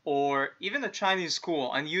or even a Chinese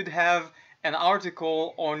school, and you'd have an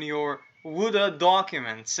article on your Wuda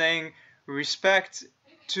document saying respect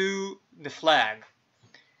to the flag,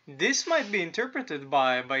 this might be interpreted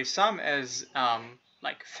by some as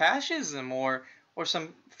like fascism or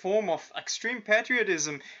some form of extreme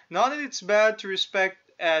patriotism. Not that it's bad to respect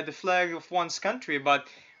the flag of one's country, but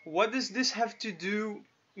what does this have to do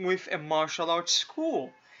with a martial arts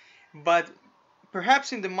school? But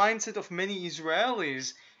perhaps in the mindset of many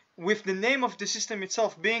Israelis, with the name of the system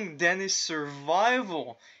itself being Dennis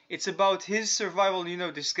Survival, it's about his survival. You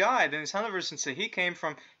know, this guy, Dennis Hanover, since he came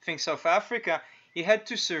from, I think, South Africa, he had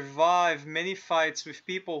to survive many fights with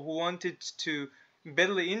people who wanted to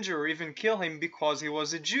badly injure or even kill him because he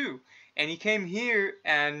was a Jew. And he came here,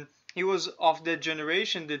 and he was of the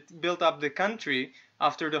generation that built up the country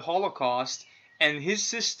after the Holocaust. And his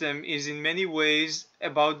system is in many ways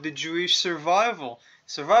about the Jewish survival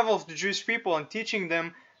of the Jewish people, and teaching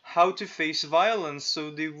them how to face violence so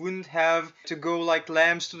they wouldn't have to go like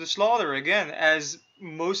lambs to the slaughter again, as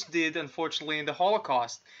most did, unfortunately, in the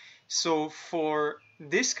Holocaust. So for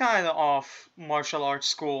this kind of martial arts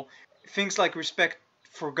school, things like respect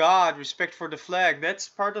for God, respect for the flag, that's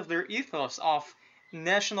part of their ethos of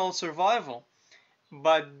national survival.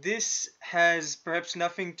 But this has perhaps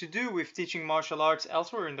nothing to do with teaching martial arts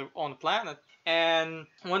elsewhere on the planet. And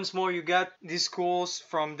once more, you got these schools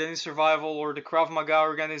from Dennis Survival or the Krav Maga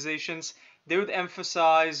organizations. They would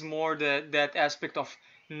emphasize more that aspect of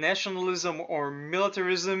nationalism or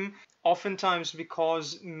militarism, oftentimes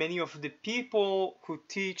because many of the people who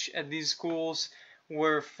teach at these schools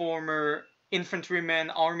were former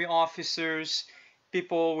infantrymen, army officers,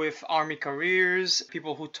 people with army careers,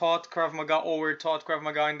 people who taught Krav Maga or were taught Krav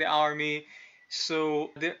Maga in the army.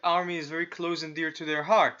 So the army is very close and dear to their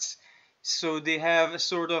hearts. So they have a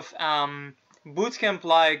sort of boot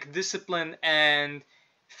camp-like discipline and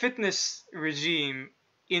fitness regime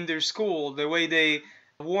in their school, the way they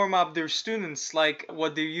warm up their students, like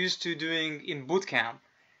what they're used to doing in boot camp.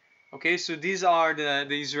 Okay, so these are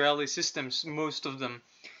the Israeli systems, most of them.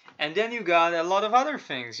 And then you got a lot of other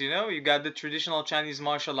things, you know. You got the traditional Chinese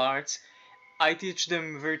martial arts. I teach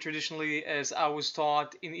them very traditionally, as I was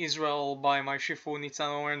taught in Israel by my shifu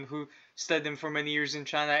Nitzan Oren, who studied them for many years in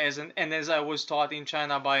China, and as I was taught in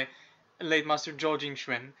China by late Master Zhou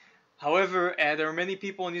Jingxuan. However, there are many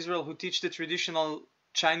people in Israel who teach the traditional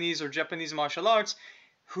Chinese or Japanese martial arts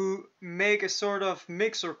who make a sort of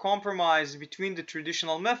mix or compromise between the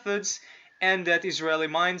traditional methods and that Israeli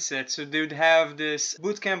mindset. So they would have this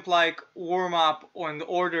bootcamp-like warm-up on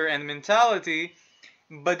order and mentality,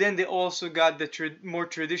 but then they also got the more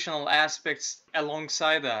traditional aspects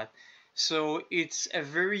alongside that. So it's a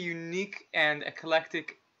very unique and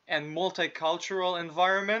eclectic and multicultural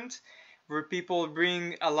environment where people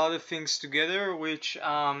bring a lot of things together, which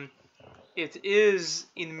it is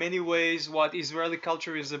in many ways what Israeli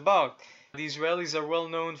culture is about. The Israelis are well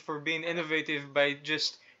known for being innovative by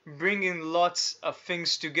just bringing lots of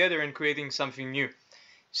things together and creating something new.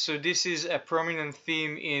 So this is a prominent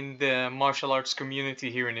theme in the martial arts community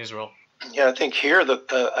here in Israel. Yeah, I think here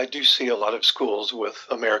that I do see a lot of schools with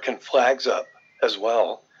American flags up as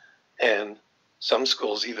well. And some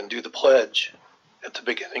schools even do the pledge at the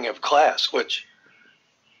beginning of class, which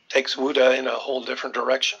takes Wuda in a whole different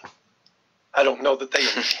direction. I don't know that they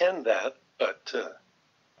intend that, but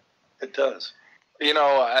it does. You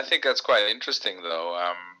know, I think that's quite interesting,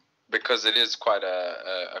 though, because it is quite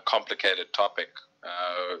a complicated topic.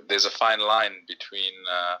 There's a fine line between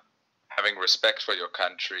having respect for your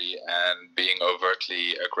country and being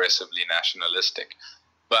overtly, aggressively nationalistic.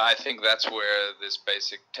 But I think that's where this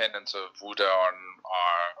basic tenets of Wuda are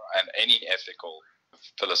and any ethical,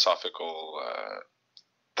 philosophical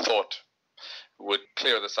thought would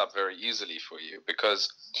clear this up very easily for you,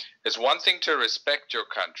 because it's one thing to respect your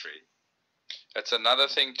country. It's another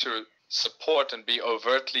thing to support and be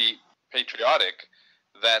overtly patriotic,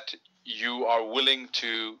 that you are willing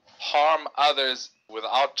to harm others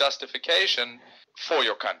without justification for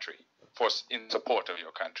your country, in support of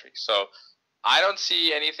your country. So I don't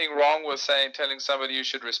see anything wrong with telling somebody you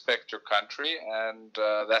should respect your country, and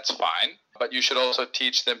that's fine. But you should also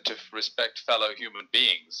teach them to respect fellow human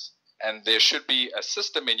beings. And there should be a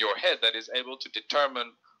system in your head that is able to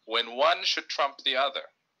determine when one should trump the other.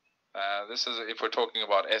 This is, if we're talking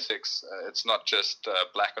about ethics, it's not just a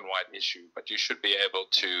black and white issue, but you should be able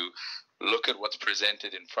to look at what's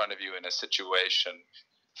presented in front of you in a situation,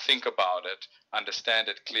 think about it, understand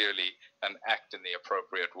it clearly, and act in the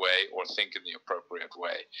appropriate way, or think in the appropriate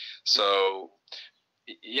way. So,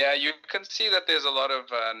 yeah, you can see that there's a lot of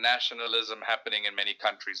nationalism happening in many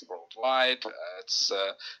countries worldwide. It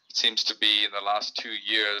seems to be in the last 2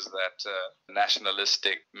 years that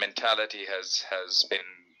nationalistic mentality has been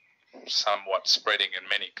somewhat spreading in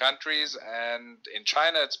many countries, and in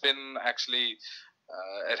China it's been actually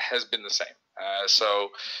it has been the same. So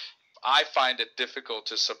I find it difficult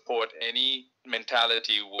to support any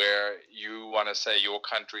mentality where you want to say your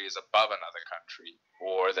country is above another country,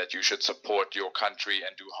 or that you should support your country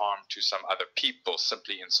and do harm to some other people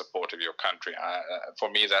simply in support of your country. For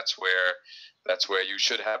me, that's where you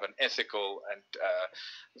should have an ethical and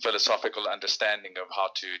philosophical understanding of how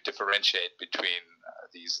to differentiate between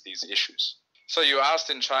these issues. So you asked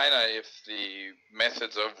in China if the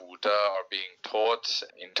methods of Wuda are being taught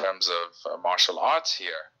in terms of martial arts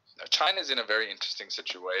here. China is in a very interesting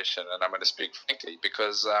situation, and I'm going to speak frankly,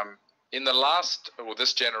 because in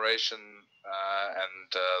this generation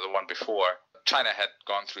and the one before, China had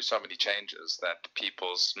gone through so many changes that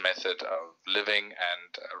people's method of living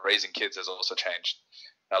and raising kids has also changed.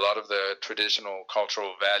 A lot of the traditional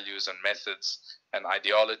cultural values and methods and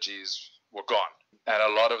ideologies were gone. And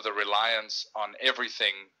a lot of the reliance on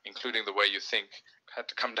everything, including the way you think, had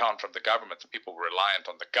to come down from the government. The people were reliant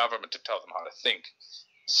on the government to tell them how to think.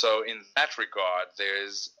 So in that regard,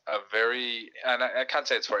 there's a very, and I can't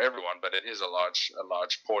say it's for everyone, but it is a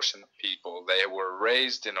large portion of people. They were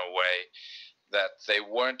raised in a way that they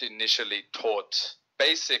weren't initially taught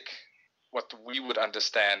basic, what we would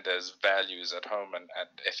understand as values at home and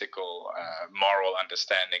ethical, moral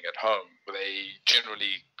understanding at home. They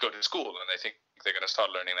generally go to school and they think they're going to start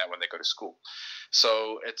learning that when they go to school.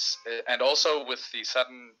 So and also with the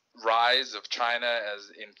sudden rise of China as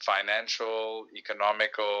in financial,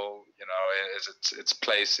 economical, as its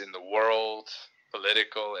place in the world,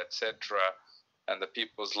 political, etc., and the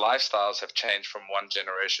people's lifestyles have changed from one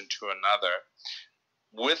generation to another.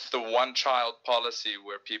 With the one-child policy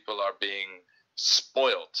where people are being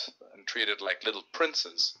spoilt and treated like little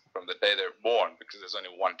princes from the day they're born, because there's only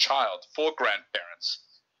one child, 4 grandparents.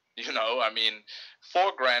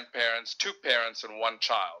 4 grandparents, 2 parents, and 1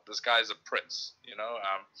 child. This guy's a prince,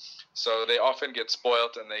 So they often get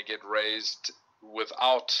spoilt and they get raised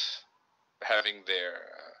without having their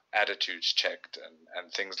attitudes checked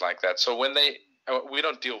and things like that. So we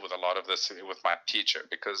don't deal with a lot of this with my teacher,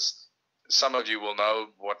 because some of you will know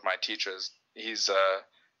what my teacher is. He's a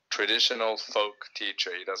traditional folk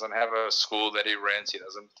teacher. He doesn't have a school that he rents. He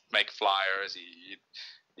doesn't make flyers.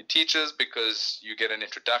 He teaches because you get an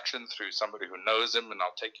introduction through somebody who knows him, and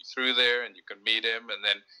I'll take you through there, and you can meet him, and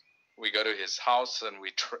then we go to his house, and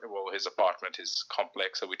his apartment, his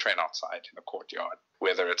complex, so we train outside in a courtyard.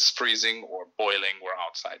 Whether it's freezing or boiling, we're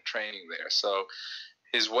outside training there. So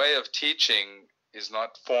his way of teaching is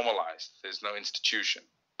not formalized. There's no institution,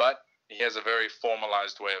 but he has a very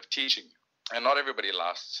formalized way of teaching. And not everybody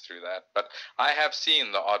lasts through that. But I have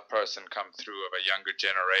seen the odd person come through of a younger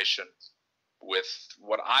generation with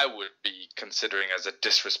what I would be considering as a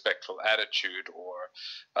disrespectful attitude or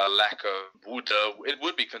a lack of Buddha. It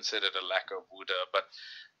would be considered a lack of Buddha, but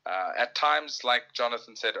at times, like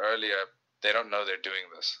Jonathan said earlier, they don't know they're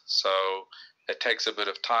doing this. So it takes a bit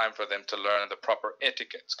of time for them to learn the proper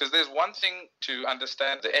etiquettes. Because there's one thing to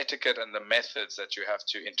understand the etiquette and the methods that you have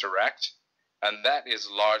to interact, and that is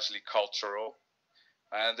largely cultural.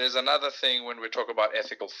 And there's another thing when we talk about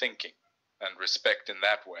ethical thinking and respect in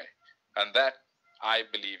that way. And that, I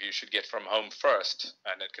believe, you should get from home first,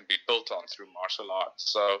 and it can be built on through martial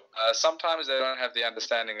arts. So sometimes they don't have the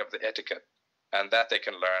understanding of the etiquette, and that they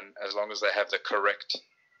can learn as long as they have the correct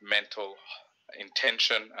mental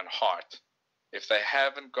intention and heart. If they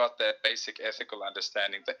haven't got that basic ethical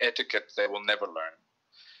understanding, the etiquette, they will never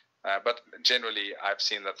learn. But generally, I've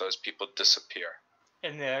seen that those people disappear.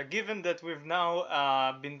 And given that we've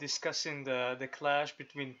now been discussing the clash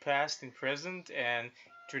between past and present and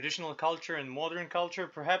traditional culture and modern culture,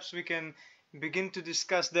 perhaps we can begin to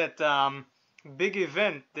discuss that big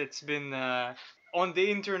event that's been on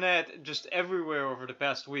the internet just everywhere over the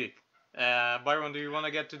past week. Byron, do you want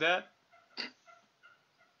to get to that?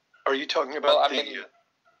 Are you talking about the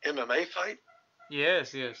MMA fight?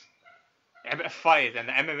 Yes, yes. Fight and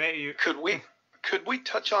MMA. Could we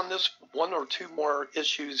touch on this one or two more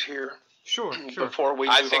issues here? Sure. Before we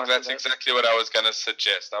I think that's exactly what I was going to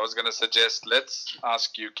suggest. Let's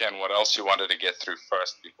ask you, Ken, what else you wanted to get through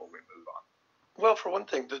first before we move on. Well, for one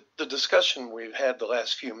thing, the discussion we've had the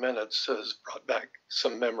last few minutes has brought back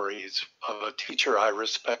some memories of a teacher I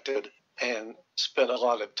respected and spent a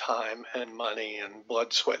lot of time and money and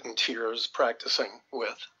blood, sweat, and tears practicing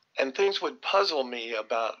with. And things would puzzle me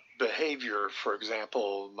about behavior. For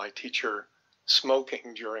example, my teacher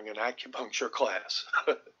smoking during an acupuncture class,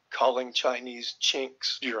 calling Chinese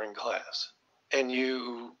chinks during class. And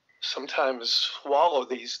you sometimes swallow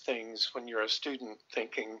these things when you're a student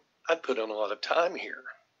thinking, I put in a lot of time here.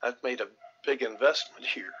 I've made a big investment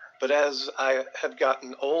here. But as I have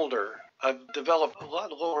gotten older, I've developed a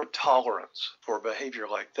lot lower tolerance for behavior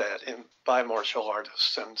like that by martial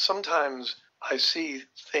artists. And sometimes I see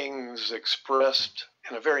things expressed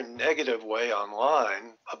in a very negative way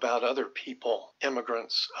online about other people,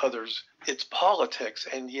 immigrants, others. It's politics,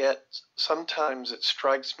 and yet sometimes it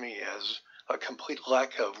strikes me as a complete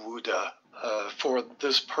lack of wuda for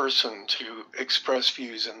this person to express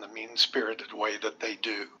views in the mean-spirited way that they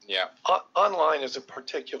do. Yeah. Online is a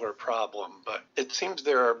particular problem, but it seems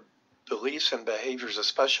there are beliefs and behaviors,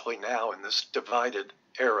 especially now in this divided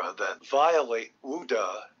era, that violate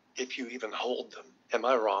wuda if you even hold them. Am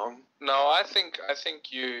I wrong? No, I think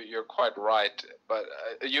you're quite right, but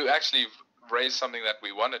you actually raised something that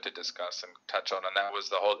we wanted to discuss and touch on, and that was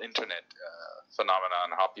the whole internet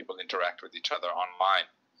phenomenon, how people interact with each other online.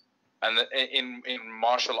 And in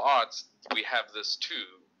martial arts, we have this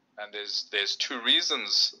too, and there's two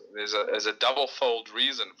reasons. There's a double-fold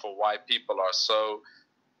reason for why people are so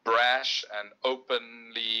brash and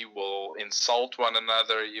openly will insult one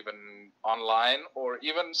another, even online, or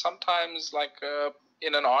even sometimes like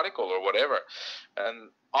in an article or whatever. And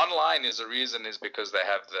online is because they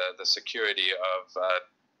have the security of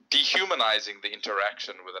dehumanizing the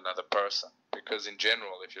interaction with another person. Because in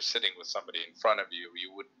general, if you're sitting with somebody in front of you,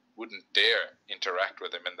 you wouldn't dare interact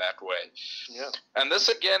with them in that way. Yeah. And this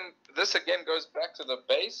again goes back to the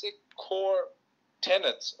basic core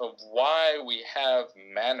tenets of why we have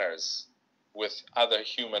manners with other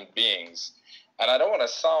human beings. And I don't want to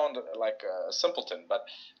sound like a simpleton, but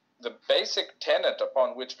the basic tenet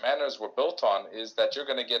upon which manners were built on is that you're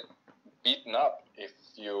going to get beaten up if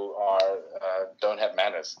you don't have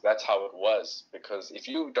manners. That's how it was. Because if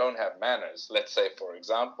you don't have manners, let's say, for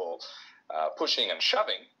example, pushing and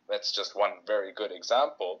shoving, that's just one very good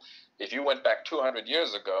example. If you went back 200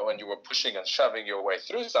 years ago and you were pushing and shoving your way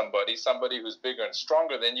through somebody who's bigger and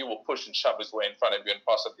stronger than you will push and shove his way in front of you and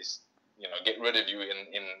possibly, get rid of you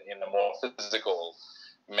in a more physical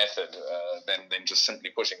method than just simply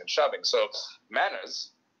pushing and shoving. So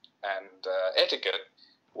manners and etiquette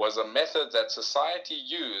was a method that society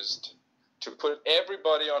used to put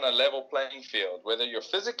everybody on a level playing field, whether you're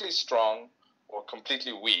physically strong or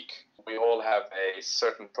completely weak. We all have a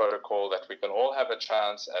certain protocol that we can all have a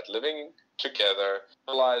chance at living together,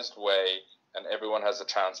 civilized way, and everyone has a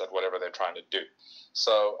chance at whatever they're trying to do.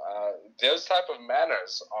 So those type of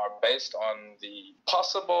manners are based on the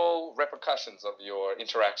possible repercussions of your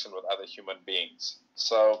interaction with other human beings.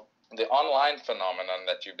 So the online phenomenon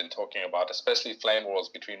that you've been talking about, especially flame wars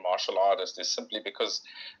between martial artists, is simply because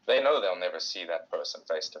they know they'll never see that person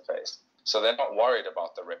face to face. So they're not worried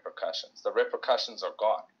about the repercussions. The repercussions are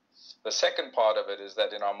gone. The second part of it is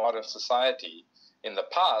that in our modern society, in the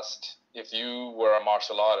past, if you were a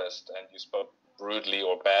martial artist and you spoke rudely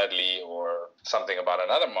or badly or something about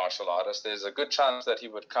another martial artist, there's a good chance that he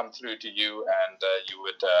would come through to you and you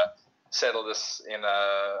would settle this in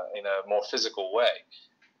a more physical way.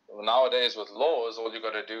 Nowadays with laws, all you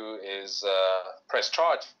got to do is press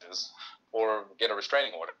charges or get a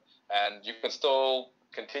restraining order, and you can still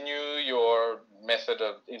continue your method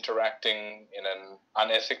of interacting in an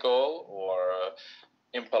unethical or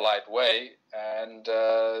impolite way, and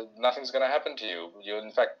nothing's going to happen to you. You'll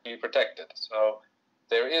in fact be protected. So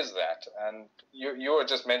there is that. And you were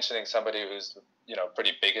just mentioning somebody who's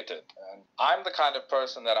pretty bigoted, and I'm the kind of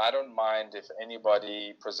person that I don't mind if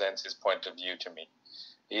anybody presents his point of view to me,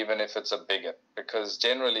 even if it's a bigot, because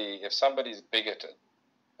generally if somebody's bigoted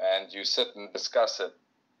and you sit and discuss it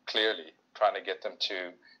clearly, trying to get them to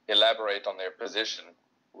elaborate on their position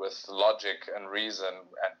with logic and reason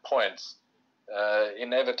and points,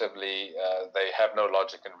 inevitably they have no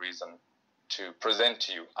logic and reason to present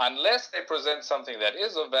to you, unless they present something that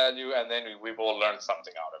is of value, and then we've all learned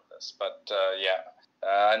something out of this. But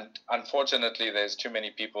and unfortunately, there's too many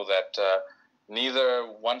people that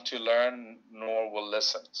neither want to learn nor will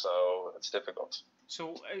listen, so it's difficult.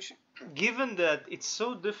 So, given that it's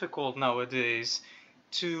so difficult nowadays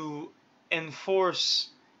to enforce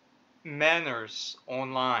manners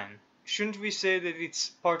online, shouldn't we say that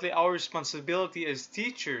it's partly our responsibility as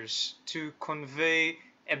teachers to convey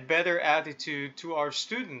a better attitude to our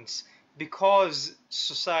students because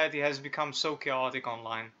society has become so chaotic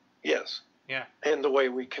online? Yes. Yeah. And the way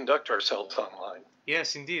we conduct ourselves online.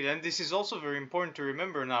 Yes, indeed. And this is also very important to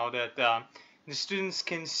remember now that the students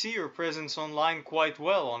can see your presence online quite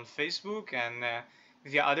well on Facebook and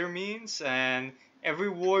via other means, and every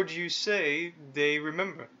word you say, they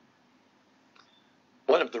remember.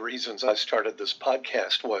 One of the reasons I started this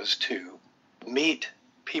podcast was to meet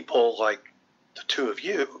people like the two of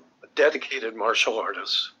you, dedicated martial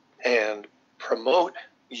artists, and promote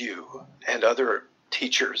you and other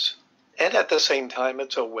teachers. And at the same time,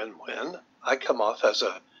 it's a win-win. I come off as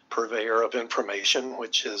a purveyor of information,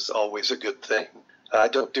 which is always a good thing. I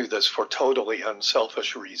don't do this for totally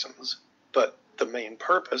unselfish reasons, but the main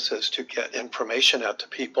purpose is to get information out to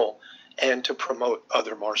people and to promote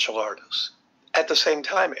other martial artists. At the same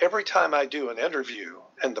time, every time I do an interview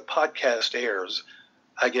and the podcast airs,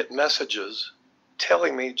 I get messages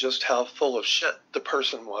telling me just how full of shit the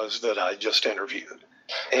person was that I just interviewed.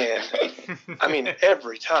 And I mean,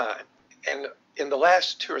 every time. And in the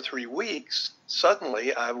last 2 or 3 weeks,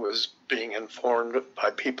 suddenly I was being informed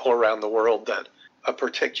by people around the world that a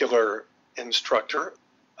particular instructor,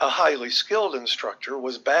 a highly skilled instructor,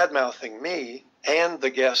 was bad-mouthing me and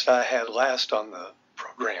the guest I had last on the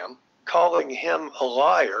program, calling him a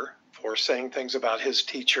liar for saying things about his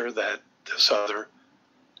teacher that this other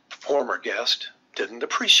former guest didn't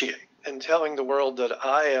appreciate, and telling the world that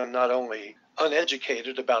I am not only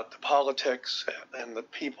uneducated about the politics and the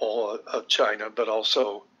people of China, but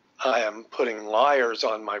also I am putting liars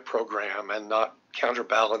on my program and not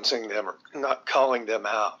counterbalancing them or not calling them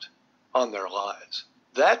out on their lies.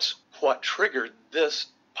 That's what triggered this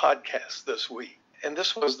podcast this week. And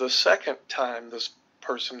this was the second time this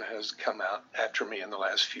person has come out after me in the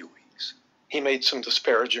last few weeks. He made some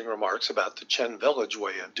disparaging remarks about the Chen Village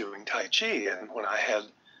way of doing Tai Chi, and when I had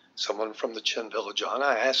someone from the Chen Village on,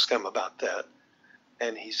 I asked him about that,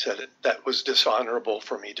 and he said that was dishonorable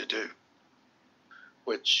for me to do,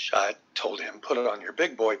 which I told him, put it on your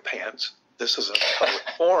big boy pants. This is a public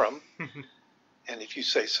forum, and if you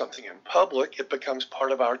say something in public, it becomes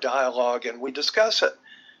part of our dialogue, and we discuss it,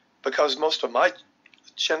 because most of my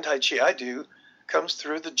Chen Tai Chi I do comes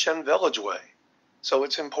through the Chen Village way. So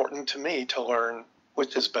it's important to me to learn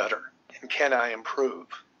which is better, and can I improve?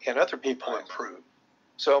 Can other people improve?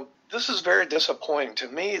 So this is very disappointing. To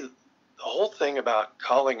me, the whole thing about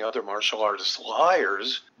calling other martial artists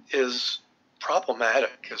liars is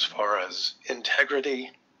problematic as far as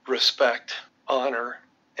integrity, respect, honor.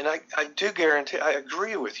 And I do guarantee, I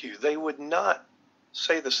agree with you, they would not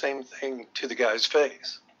say the same thing to the guy's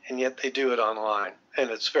face, and yet they do it online,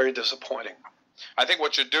 and it's very disappointing. I think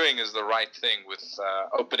what you're doing is the right thing with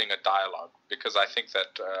opening a dialogue, because I think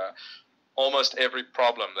that almost every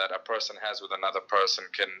problem that a person has with another person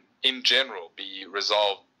can, in general, be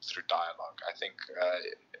resolved through dialogue. I think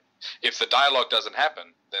if the dialogue doesn't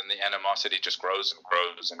happen, then the animosity just grows and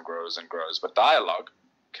grows and grows and grows. But dialogue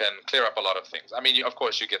can clear up a lot of things. I mean, of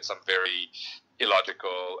course, you get some very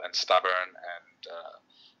illogical and stubborn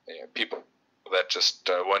and people that just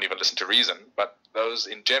won't even listen to reason. But those,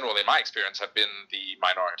 in general, in my experience, have been the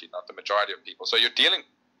minority, not the majority of people. So you're dealing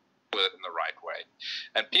with it in the right way.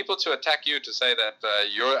 And people to attack you, to say that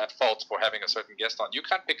you're at fault for having a certain guest on, you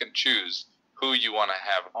can't pick and choose who you want to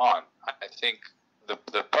have on. I think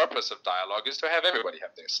the purpose of dialogue is to have everybody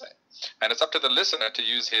have their say. And it's up to the listener to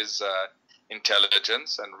use his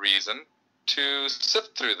intelligence and reason to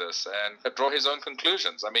sift through this and draw his own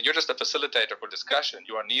conclusions. I mean, you're just a facilitator for discussion.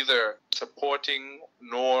 You are neither supporting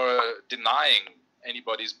nor denying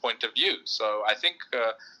anybody's point of view. So I think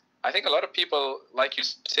a lot of people, like you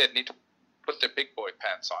said, need to put their big boy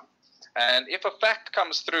pants on. And if a fact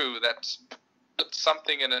comes through that puts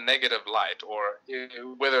something in a negative light, or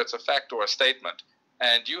whether it's a fact or a statement,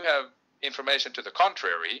 and you have information to the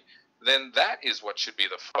contrary, then that is what should be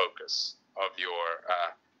the focus of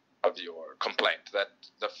your complaint. That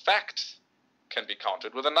the fact can be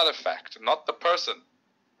countered with another fact, not the person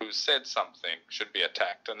who said something should be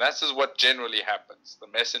attacked, and that's is what generally happens. The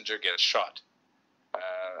messenger gets shot,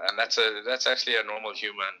 and that's actually a normal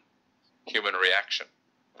human reaction.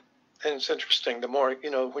 And it's interesting. The more,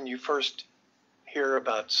 when you first hear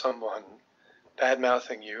about someone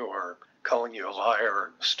bad-mouthing you or calling you a liar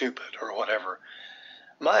or stupid or whatever,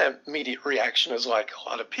 my immediate reaction is like a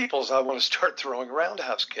lot of people's. I want to start throwing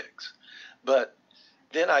roundhouse kicks. But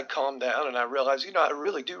then I calm down and I realize, I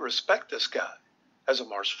really do respect this guy as a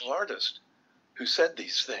martial artist who said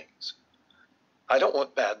these things. I don't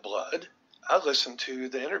want bad blood. I listened to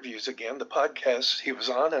the interviews again, the podcasts he was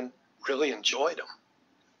on, and really enjoyed them.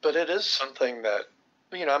 But it is something that,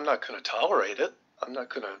 I'm not going to tolerate it. I'm not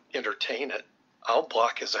going to entertain it. I'll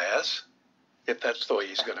block his ass if that's the way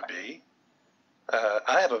he's going to be.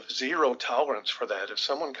 I have a zero tolerance for that. If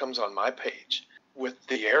someone comes on my page with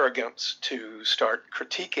the arrogance to start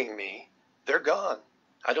critiquing me, they're gone.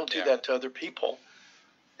 I don't do that to other people.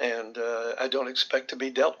 And I don't expect to be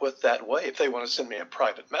dealt with that way. If they want to send me a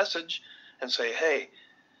private message and say, hey,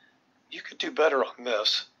 you could do better on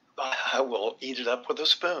this, I will eat it up with a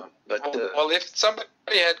spoon. But well, if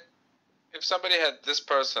somebody had this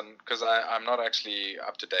person, because I'm not actually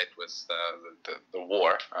up to date with the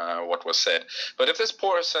war, what was said, but if this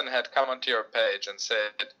person had come onto your page and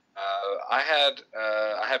said, I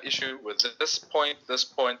have issue with this point, this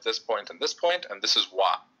point, this point, and this point, and this is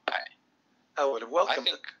why, I would have welcomed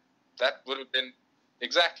it. I think that would have been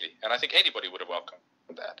exactly, and I think anybody would have welcomed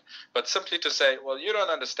that. But simply to say, well, you don't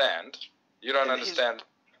understand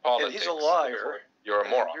politics. And he's a liar. You're a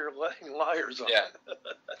moron. You're letting liars on. Yeah.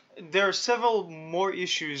 There are several more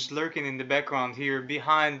issues lurking in the background here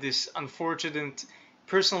behind this unfortunate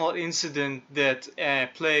personal incident that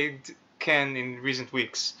plagued Ken in recent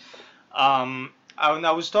weeks. I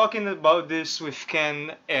was talking about this with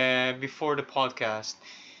Ken before the podcast.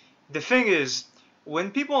 The thing is,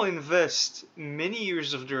 when people invest many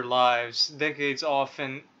years of their lives, decades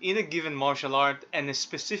often, in a given martial art and a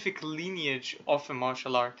specific lineage of a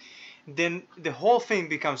martial art, then the whole thing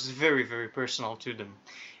becomes very, very personal to them,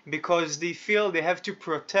 because they feel they have to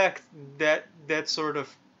protect that sort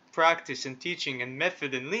of practice and teaching and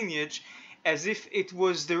method and lineage as if it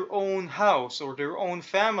was their own house or their own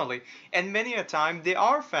family. And many a time they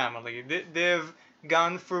are family. They've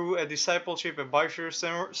gone through a discipleship, a Baishir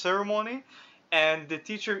ceremony, and the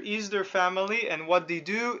teacher is their family, and what they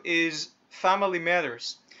do is family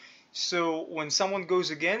matters. So when someone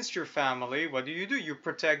goes against your family, what do? You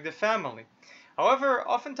protect the family. However,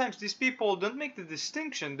 oftentimes these people don't make the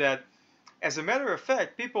distinction that, as a matter of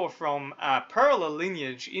fact, people from a parallel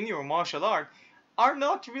lineage in your martial art are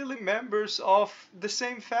not really members of the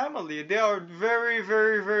same family. They are very,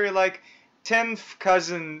 very, very like 10th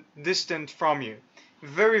cousin distant from you.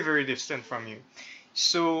 Very, very distant from you.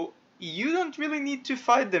 So you don't really need to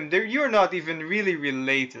fight them. You're not even really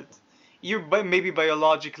related. You're maybe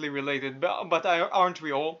biologically related, but aren't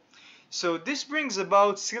we all? So this brings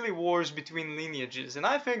about silly wars between lineages. And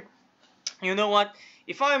I think, you know what?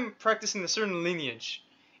 If I'm practicing a certain lineage,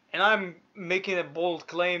 and I'm making a bold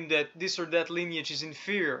claim that this or that lineage is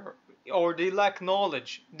inferior, or they lack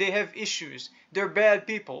knowledge, they have issues, they're bad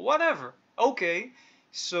people, whatever. Okay,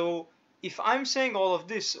 so if I'm saying all of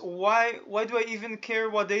this, why do I even care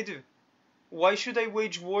what they do? Why should I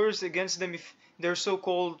wage wars against them if they're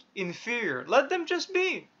so-called inferior? Let them just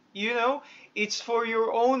be. It's for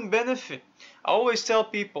your own benefit. I always tell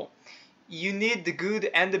people, you need the good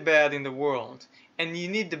and the bad in the world, and you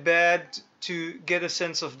need the bad to get a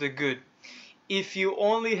sense of the good. If you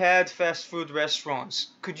only had fast food restaurants,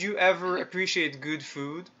 could you ever appreciate good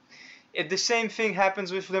food? The same thing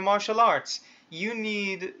happens with the martial arts. You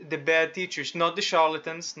need the bad teachers, not the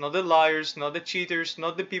charlatans, not the liars, not the cheaters,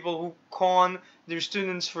 not the people who con their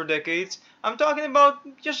students for decades. I'm talking about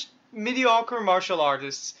just mediocre martial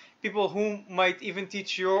artists, people who might even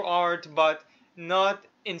teach your art, but not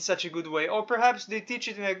in such a good way. Or perhaps they teach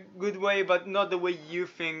it in a good way, but not the way you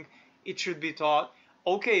think it should be taught.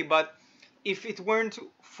 Okay, but if it weren't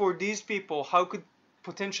for these people, how could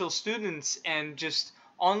potential students and just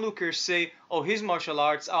onlookers say, oh, his martial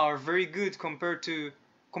arts are very good compared to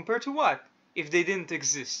what? If they didn't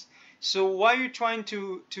exist. So why are you trying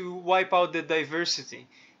to wipe out the diversity?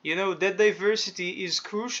 That diversity is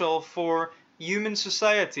crucial for human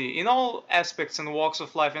society in all aspects and walks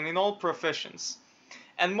of life and in all professions.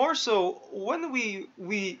 And more so when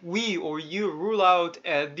we or you rule out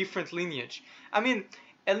a different lineage. I mean,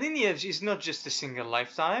 a lineage is not just a single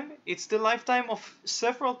lifetime, it's the lifetime of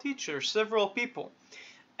several teachers, several people.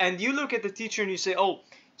 And you look at the teacher and you say, oh,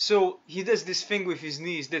 so he does this thing with his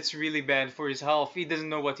knees that's really bad for his health, he doesn't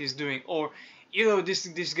know what he's doing. Or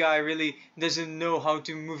this guy really doesn't know how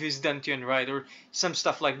to move his dantian right, or some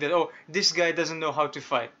stuff like that. Oh, this guy doesn't know how to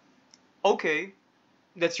fight. Okay,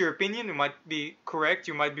 that's your opinion. You might be correct,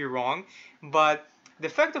 you might be wrong, but the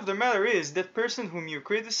fact of the matter is that person whom you're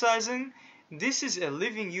criticizing, this is a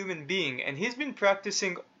living human being, and he's been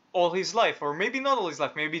practicing all his life, or maybe not all his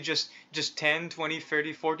life, maybe just 10, 20,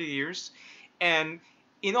 30, 40 years. And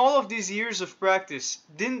in all of these years of practice,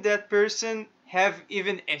 didn't that person have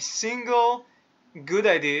even a single good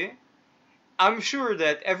idea? I'm sure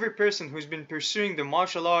that every person who's been pursuing the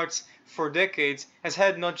martial arts for decades has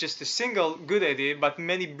had not just a single good idea, but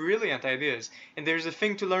many brilliant ideas. And there's a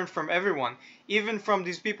thing to learn from everyone, even from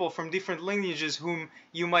these people from different lineages whom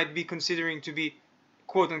you might be considering to be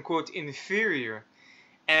quote-unquote inferior.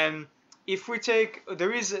 And if we take,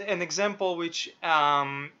 there is an example which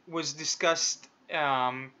was discussed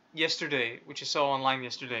yesterday, which I saw online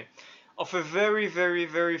yesterday, of a very, very,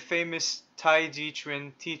 very famous Tai Chi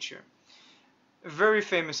Chuan teacher. A very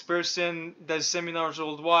famous person, does seminars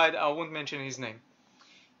worldwide. I won't mention his name.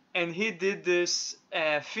 And he did this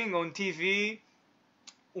thing on TV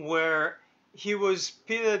where he was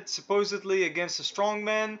pitted supposedly against a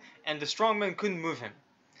strongman, and the strongman couldn't move him.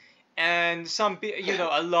 And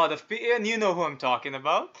a lot of people, and you know who I'm talking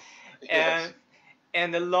about. Yes.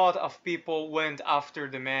 And a lot of people went after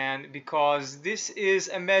the man because this is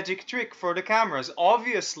a magic trick for the cameras.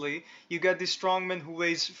 Obviously, you got this strongman who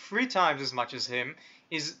weighs 3 times as much as him,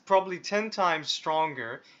 is probably 10 times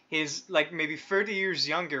stronger, he's like maybe 30 years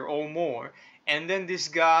younger or more, and then this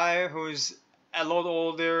guy who's a lot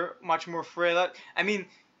older, much more frail. I mean,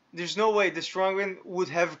 there's no way the strongman would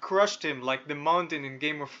have crushed him like the mountain in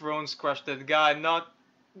Game of Thrones crushed that guy. Not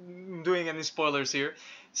doing any spoilers here.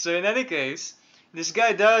 So in any case, this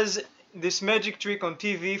guy does this magic trick on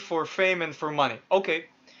TV for fame and for money. Okay,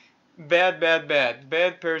 bad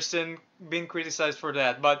person being criticized for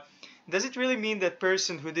that. But does it really mean that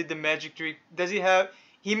person who did the magic trick,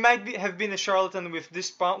 he might have been a charlatan with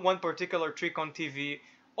this one particular trick on TV,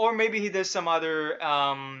 or maybe he does some other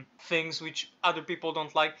things which other people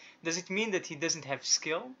don't like. Does it mean that he doesn't have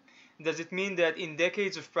skill? Does it mean that in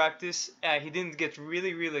decades of practice he didn't get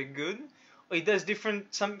really, really good? Or he does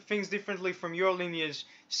some things differently from your lineage,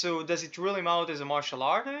 so does it rule him out as a martial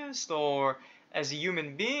artist or as a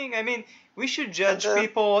human being? I mean, we should judge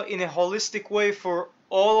people in a holistic way for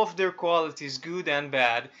all of their qualities, good and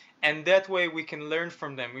bad, and that way we can learn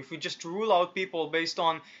from them. If we just rule out people based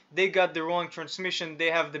on they got the wrong transmission,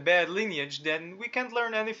 they have the bad lineage, then we can't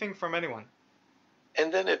learn anything from anyone.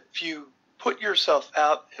 And then if you put yourself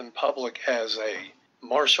out in public as a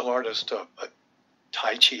martial artist, a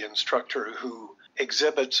Tai Chi instructor who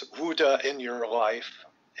exhibits Wuda in your life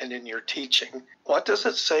and in your teaching, what does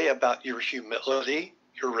it say about your humility,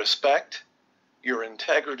 your respect, your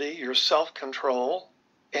integrity, your self-control,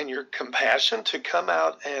 and your compassion to come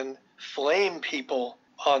out and flame people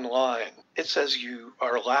online? It says you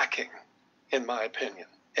are lacking, in my opinion.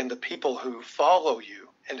 And the people who follow you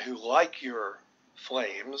and who like your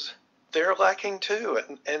flames, they're lacking too.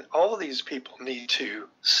 And all of these people need to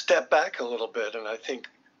step back a little bit and I think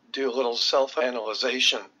do a little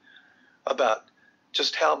self-analyzation about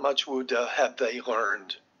just how much Wuda have they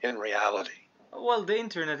learned in reality. Well, the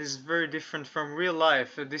internet is very different from real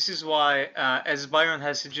life. This is why, as Byron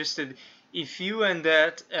has suggested, if you and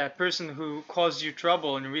that person who caused you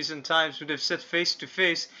trouble in recent times would have sat face to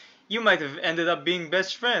face, you might have ended up being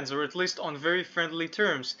best friends, or at least on very friendly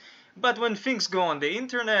terms. But when things go on the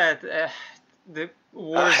internet, the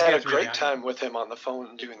wars I had get a great really time with him on the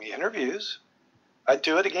phone doing the interviews. I'd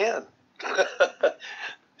do it again.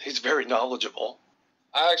 He's very knowledgeable.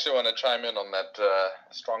 I actually want to chime in on that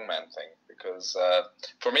strongman thing because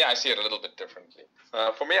for me, I see it a little bit differently.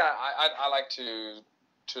 For me, I like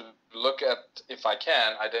to look at, if I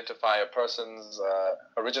can, identify a person's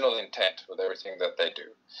original intent with everything that they do.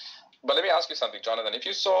 But let me ask you something, Jonathan. If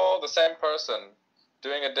you saw the same person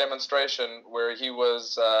doing a demonstration where he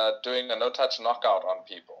was doing a no-touch knockout on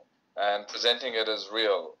people and presenting it as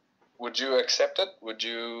real, would you accept it? Would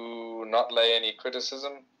you not lay any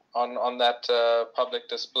criticism on that public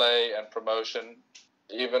display and promotion?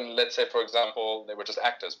 Even, let's say, for example, they were just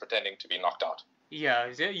actors pretending to be knocked out. Yeah,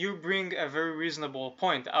 you bring a very reasonable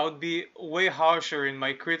point. I would be way harsher in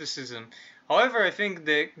my criticism. However, I think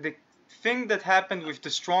the thing that happened with the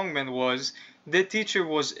strongman was the teacher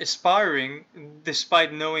was aspiring,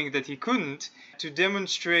 despite knowing that he couldn't, to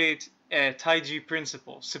demonstrate a Tai Chi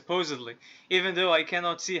principle, supposedly. Even though I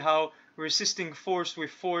cannot see how resisting force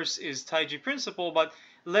with force is Tai Chi principle, but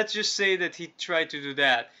let's just say that he tried to do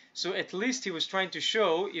that. So at least he was trying to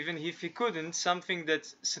show, even if he couldn't, something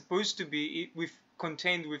that's supposed to be with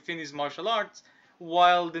contained within his martial arts,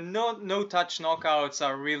 while the no-touch knockouts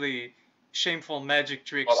are really shameful magic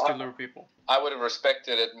tricks to lure people. I would have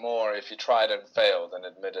respected it more if he tried and failed and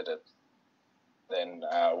admitted it than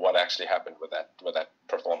what actually happened with that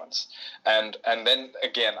performance. And then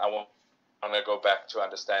again, I want to go back to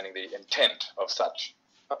understanding the intent of such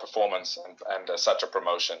a performance and such a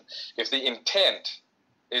promotion. If the intent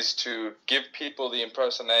is to give people the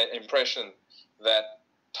impression that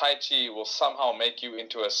Tai Chi will somehow make you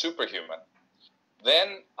into a superhuman,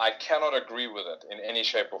 then I cannot agree with it in any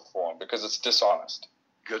shape or form, because it's dishonest.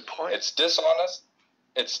 Good point. It's dishonest,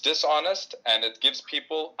 and it gives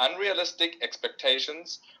people unrealistic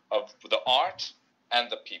expectations of the art and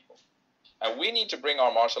the people. And we need to bring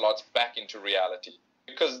our martial arts back into reality,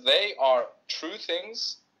 because they are true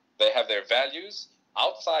things. They have their values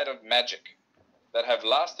outside of magic that have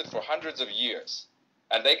lasted for hundreds of years.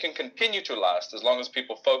 And they can continue to last as long as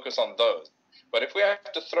people focus on those. But if we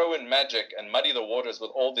have to throw in magic and muddy the waters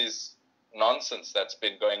with all this nonsense that's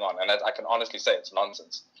been going on, and I can honestly say it's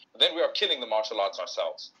nonsense, then we are killing the martial arts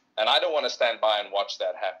ourselves. And I don't want to stand by and watch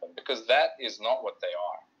that happen, because that is not what they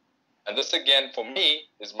are. And this, again, for me,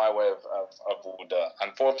 is my way of Wuda.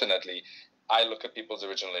 Unfortunately, I look at people's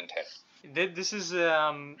original intent. This is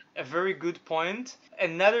a very good point.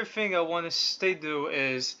 Another thing I want to state, though,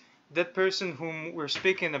 is that person whom we're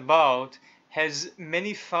speaking about has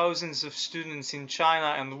many thousands of students in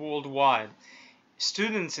China and worldwide.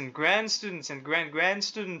 Students and grand students,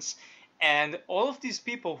 and all of these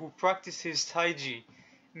people who practice his Taiji,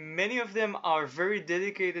 many of them are very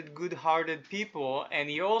dedicated, good-hearted people. And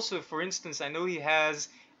he also, for instance, I know he has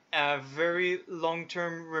a very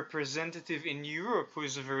long-term representative in Europe who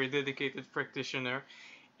is a very dedicated practitioner.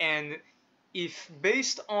 And if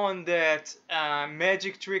based on that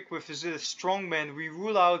magic trick with the strongman we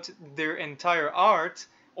rule out their entire art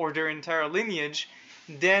or their entire lineage,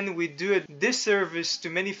 then we do a disservice to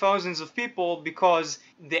many thousands of people, because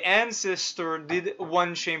the ancestor did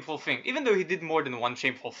one shameful thing, even though he did more than one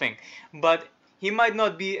shameful thing. But he might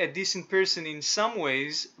not be a decent person in some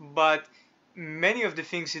ways, but many of the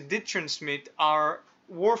things he did transmit are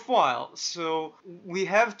worthwhile. So we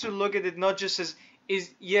have to look at it not just as,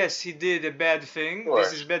 yes, he did a bad thing, Sure.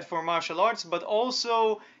 This is bad for martial arts, but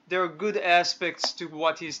also there are good aspects to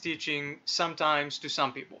what he's teaching sometimes to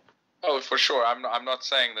some people. Oh, for sure. I'm not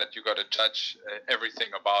saying that you got to judge everything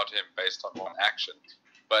about him based on one action.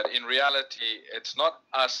 But in reality, it's not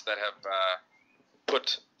us that have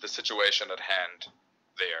put the situation at hand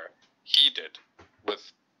there. He did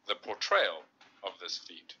with the portrayal of this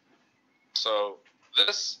feat. So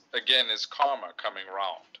this, again, is karma coming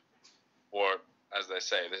round. Or, as they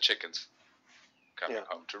say, the chickens coming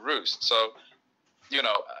home to roost. So,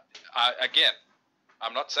 again,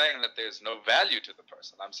 I'm not saying that there's no value to the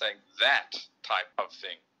person. I'm saying that type of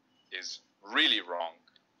thing is really wrong.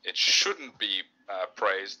 It shouldn't be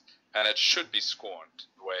praised, and it should be scorned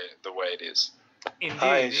the way it is. Indeed,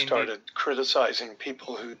 I started criticizing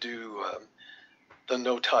people who do the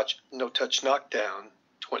no touch knockdown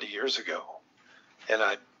 20 years ago, and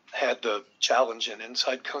I had the challenge in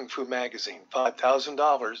Inside Kung Fu magazine: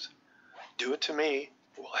 $5,000. Do it to me.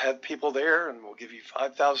 We'll have people there, and we'll give you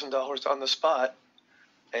 $5,000 on the spot.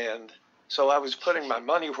 And so I was putting my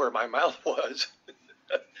money where my mouth was,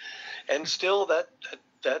 and still that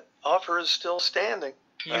offer is still standing.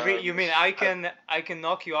 You mean I can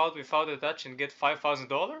knock you out without a touch and get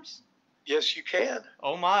 $5,000? Yes, you can.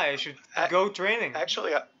 Oh my! I should go training.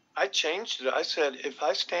 Actually, I changed it. I said, if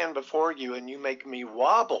I stand before you and you make me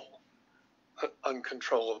wobble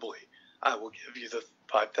uncontrollably, I will give you the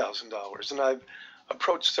 $5,000. And I've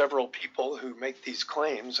approached several people who make these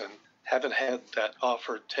claims and haven't had that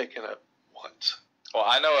offer taken up once. Well,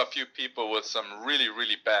 I know a few people with some really,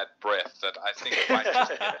 really bad breath that I think might just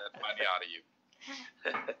get that money out of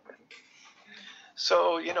you.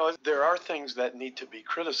 So, there are things that need to be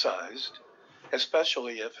criticized,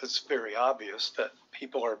 especially if it's very obvious that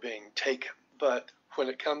people are being taken. But when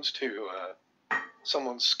it comes to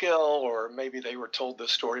someone's skill, or maybe they were told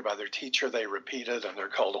this story by their teacher, they repeat it, and they're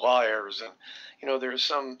called liars. And, there's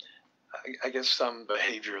some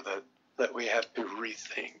behavior that we have to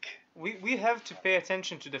rethink. We have to pay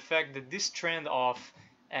attention to the fact that this trend of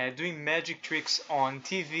doing magic tricks on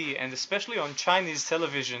TV, and especially on Chinese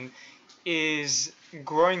television, is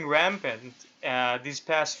growing rampant these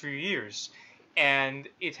past few years. And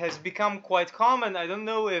it has become quite common. I don't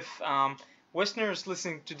know if Westerners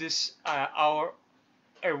listening to this are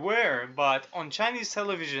aware, but on Chinese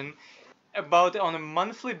television, about on a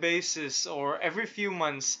monthly basis or every few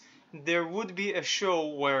months, there would be a show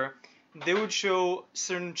where they would show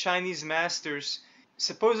certain Chinese masters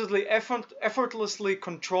supposedly effortlessly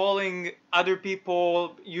controlling other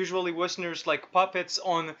people, usually Westerners, like puppets,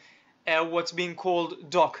 on what's being called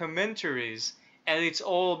documentaries. And it's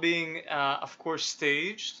all being, of course,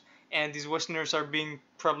 staged. And these Westerners are being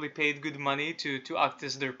probably paid good money to act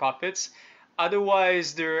as their puppets.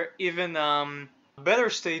 Otherwise, there are even better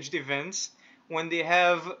staged events when they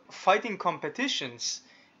have fighting competitions,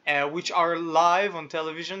 which are live on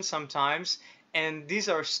television sometimes, and these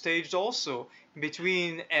are staged also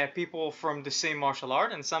between people from the same martial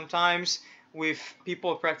art, and sometimes with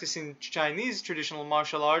people practicing Chinese traditional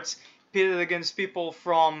martial arts pitted against people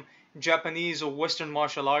from Japanese or Western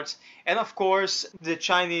martial arts. And of course, the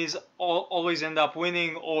Chinese always end up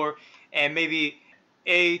winning, or maybe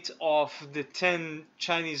 8 of the 10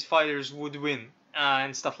 Chinese fighters would win,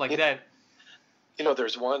 and stuff like that. You know,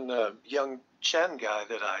 there's one young Chen guy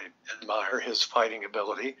that I admire, his fighting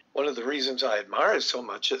ability. One of the reasons I admire it so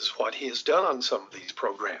much is what he has done on some of these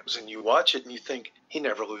programs. And you watch it and you think he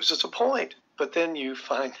never loses a point. But then you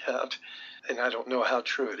find out, and I don't know how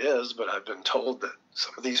true it is, but I've been told that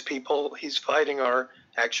some of these people he's fighting are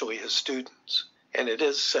actually his students. And it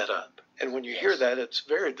is set up. And when you hear that, it's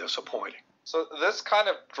very disappointing. So this kind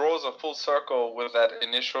of draws a full circle with that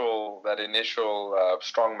initial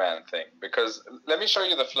strongman thing, because let me show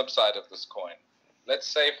you the flip side of this coin. Let's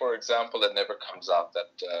say, for example, it never comes out that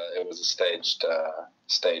it was a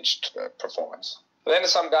staged performance. Then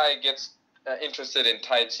some guy gets interested in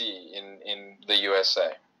Tai Chi in the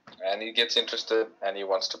USA, and he gets interested and he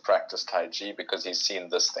wants to practice Tai Chi because he's seen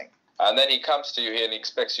this thing. And then he comes to you here and he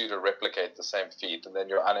expects you to replicate the same feat, and then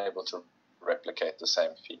you're unable to replicate the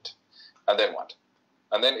same feat. And then what?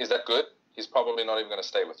 And then is that good? He's probably not even going to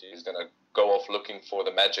stay with you. He's going to go off looking for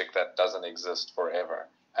the magic that doesn't exist forever.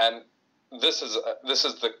 And this is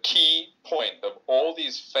the key point of all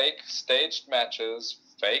these fake staged matches,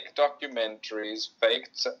 fake documentaries, fake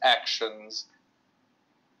actions.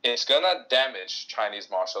 It's going to damage Chinese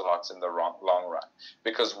martial arts in the long run.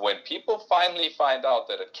 Because when people finally find out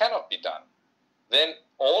that it cannot be done, then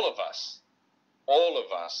all of us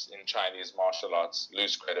in Chinese martial arts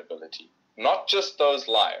lose credibility. Not just those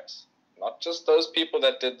liars, not just those people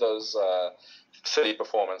that did those silly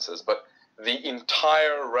performances, but the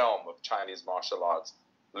entire realm of Chinese martial arts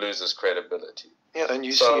loses credibility. Yeah, and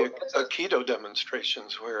you see Aikido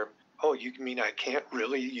demonstrations where, oh, you mean I can't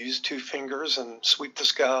really use 2 fingers and sweep the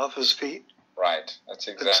sky off his feet? Right, that's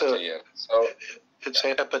exactly it. So it's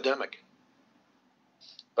an epidemic.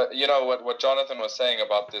 But you know what Jonathan was saying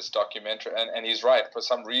about this documentary, and he's right. For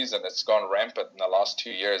some reason, it's gone rampant in the last 2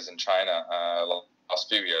 years in China, last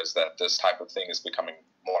few years, that this type of thing is becoming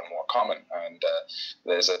more and more common. And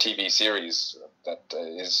there's a TV series that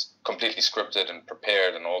is completely scripted and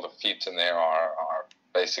prepared, and all the feats in there are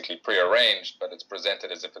basically prearranged, but it's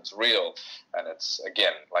presented as if it's real. And it's,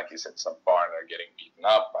 again, like you said, some foreigner getting beaten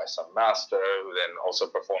up by some master who then also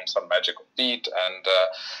performs some magical feat.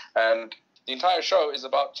 And the entire show is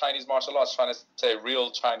about Chinese martial arts, trying to say real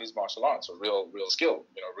Chinese martial arts, or real skill,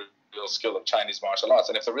 real skill of Chinese martial arts.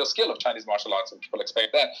 And if the real skill of Chinese martial arts, and people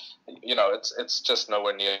expect that, it's just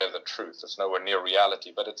nowhere near the truth. It's nowhere near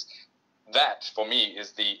reality. But that, for me,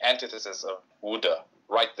 is the antithesis of Wuda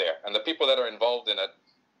right there. And the people that are involved in it,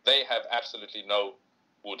 they have absolutely no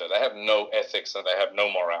Buddha. They have no ethics and they have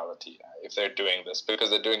no morality if they're doing this,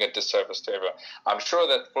 because they're doing a disservice to everyone. I'm sure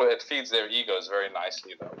that it feeds their egos very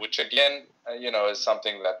nicely, though, which again, is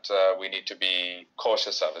something that we need to be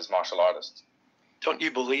cautious of as martial artists. Don't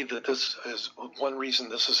you believe that this is one reason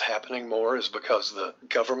this is happening more is because the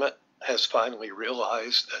government has finally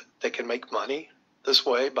realized that they can make money this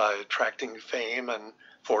way by attracting fame and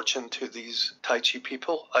fortune to these Tai Chi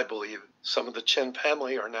people? I believe some of the Chen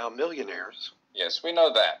family are now millionaires. Yes, we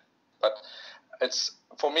know that. But it's,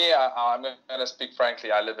 for me, I'm going to speak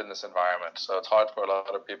frankly, I live in this environment, so it's hard for a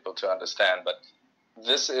lot of people to understand. But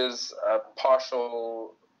this is partially,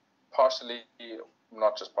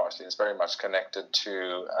 not just partially, it's very much connected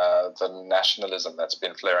to the nationalism that's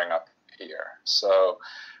been flaring up here. So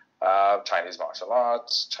Chinese martial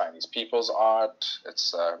arts, Chinese people's art,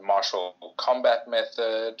 it's a martial combat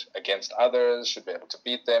method against others, should be able to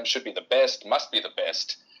beat them, should be the best, must be the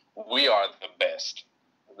best. We are the best.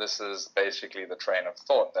 This is basically the train of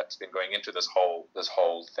thought that's been going into this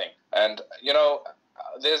whole thing. And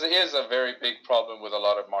there is a very big problem with a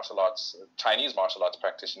lot of martial arts, Chinese martial arts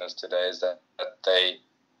practitioners today, is that they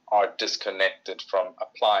are disconnected from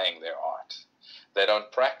applying their art. They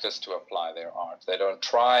don't practice to apply their art. They don't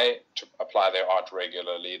try to apply their art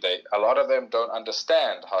regularly. A lot of them don't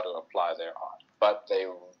understand how to apply their art, but they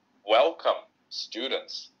welcome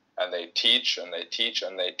students, and they teach and they teach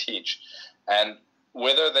and they teach. And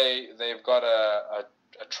whether they've got a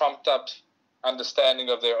trumped up understanding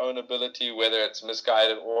of their own ability, whether it's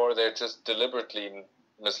misguided or they're just deliberately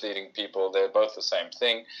misleading people, they're both the same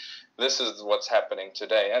thing. This is what's happening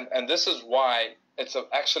today. And this is why it's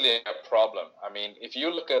actually a problem. I mean, if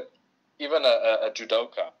you look at even a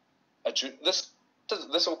judoka,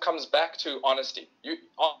 this all comes back to honesty.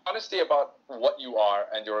 Honesty about what you are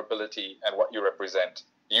and your ability and what you represent.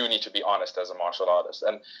 You need to be honest as a martial artist.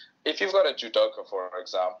 And if you've got a judoka, for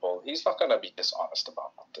example, he's not going to be dishonest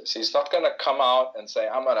about this. He's not going to come out and say,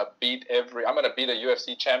 I'm going to beat a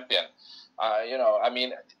UFC champion. I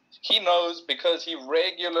mean, he knows, because he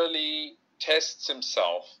regularly tests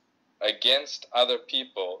himself against other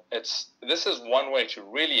people. This is one way to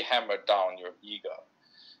really hammer down your ego,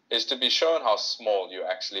 is to be shown how small you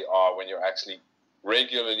actually are when you're actually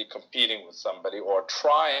regularly competing with somebody or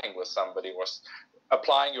trying with somebody or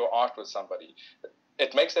applying your art with somebody.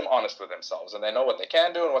 It makes them honest with themselves, and they know what they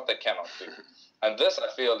can do and what they cannot do. And this, I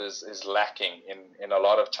feel, is lacking in a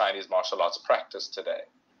lot of Chinese martial arts practice today.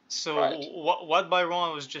 So Right. what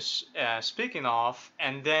Byron was just speaking of,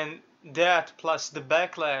 and then that plus the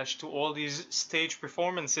backlash to all these stage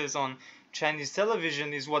performances on Chinese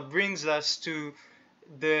television is what brings us to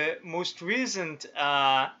the most recent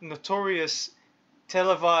notorious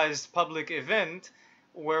televised public event,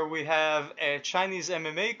 where we have a Chinese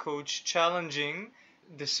MMA coach challenging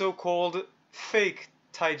the so-called fake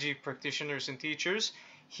Taiji practitioners and teachers.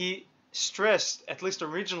 He stressed, at least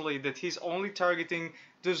originally, that he's only targeting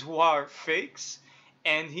those who are fakes,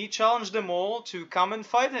 and he challenged them all to come and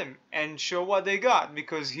fight him and show what they got,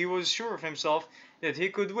 because he was sure of himself that he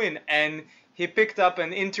could win. And he picked up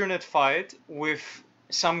an internet fight with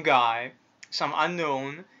some guy, some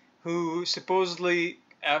unknown, who supposedly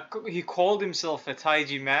he called himself a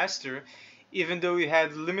Taiji master, even though he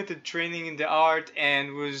had limited training in the art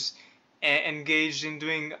and was engaged in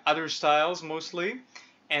doing other styles mostly.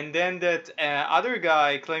 And then that other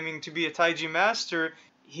guy claiming to be a Taiji master,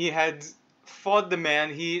 he had fought the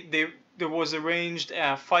man. There was arranged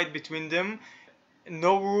a fight between them,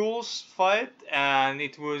 no rules fight, and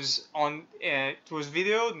it was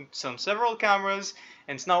videoed on several cameras,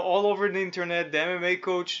 and it's now all over the internet. The MMA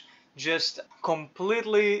coach just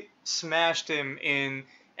completely smashed him in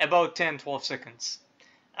about 10-12 seconds.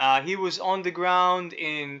 He was on the ground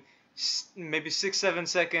in maybe 6-7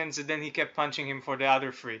 seconds, and then he kept punching him for the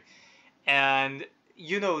other 3. And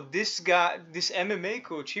this guy, this MMA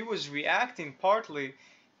coach, he was reacting partly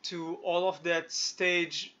to all of that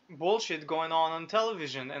stage bullshit going on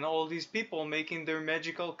television and all these people making their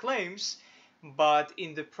magical claims, but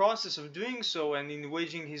in the process of doing so and in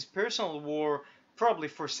waging his personal war, probably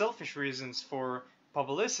for selfish reasons, for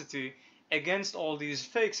publicity, against all these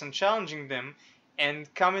fakes and challenging them,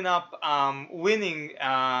 and coming up winning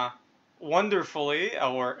wonderfully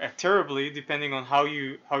or terribly, depending on how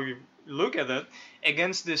you look at it,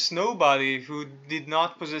 against this nobody who did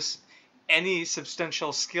not possess any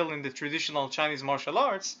substantial skill in the traditional Chinese martial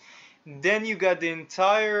arts. Then you got the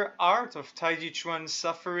entire art of Taiji Chuan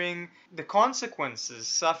suffering the consequences,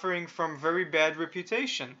 suffering from very bad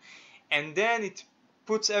reputation. And then it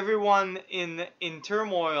puts everyone in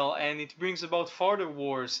turmoil, and it brings about further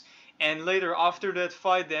wars. And later, after that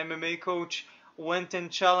fight, the MMA coach went and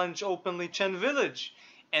challenged openly Chen Village.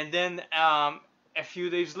 And then a few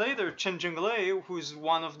days later, Chen Zhenglei, who's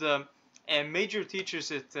one of the major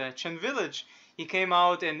teachers at Chen Village, he came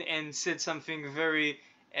out and said something very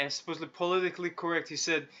supposedly politically correct. He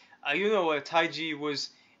said, Taiji was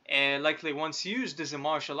likely once used as a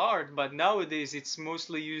martial art, but nowadays it's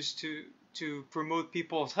mostly used to promote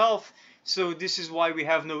people's health, so this is why we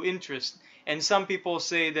have no interest. And some people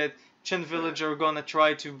say that Chen Village are gonna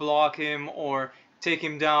try to block him or take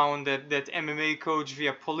him down, that MMA coach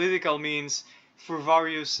via political means through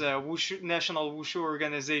various national wushu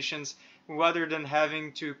organizations, rather than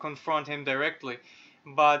having to confront him directly.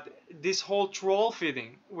 But this whole troll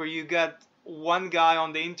feeding, where you got one guy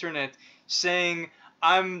on the internet saying,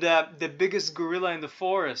 I'm the biggest gorilla in the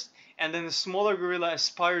forest, and then a smaller gorilla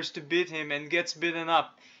aspires to beat him and gets beaten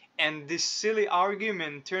up, and this silly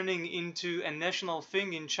argument turning into a national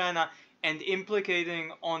thing in China and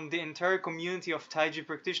implicating on the entire community of Taiji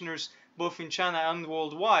practitioners both in China and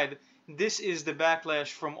worldwide. This is the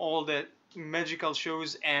backlash from all the magical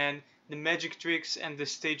shows and the magic tricks and the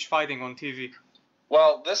stage fighting on TV.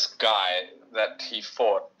 Well, this guy that he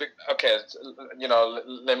fought, okay,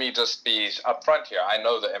 let me just be upfront here. I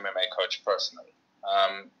know the MMA coach personally.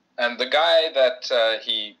 And the guy that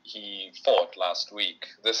he fought last week,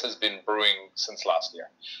 this has been brewing since last year,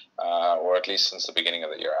 or at least since the beginning of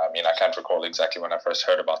the year. I mean, I can't recall exactly when I first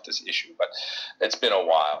heard about this issue, but it's been a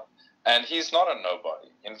while. And he's not a nobody.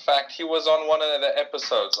 In fact, he was on one of the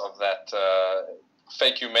episodes of that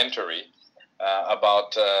fakementary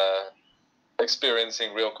about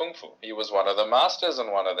experiencing real kung fu. He was one of the masters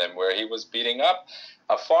in one of them where he was beating up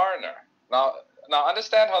a foreigner. Now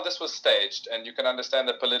understand how this was staged, and you can understand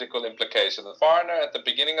the political implication. The foreigner at the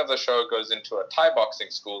beginning of the show goes into a Thai boxing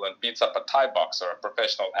school and beats up a Thai boxer, a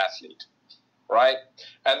professional athlete, right?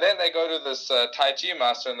 And then they go to this Tai Chi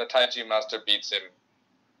master, and the Tai Chi master beats him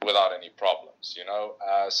without any problems, you know?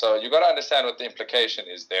 So you got to understand what the implication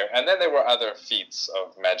is there. And then there were other feats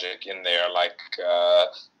of magic in there, like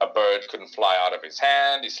a bird couldn't fly out of his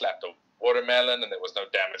hand, he slapped a watermelon, and there was no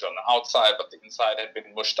damage on the outside, but the inside had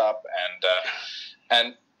been mushed up.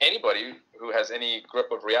 And anybody who has any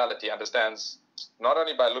grip of reality understands, not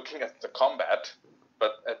only by looking at the combat,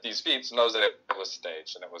 but at these feats, knows that it was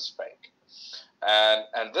staged and it was fake.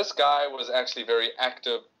 And this guy was actually very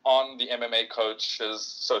active on the MMA coach's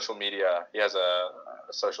social media. He has a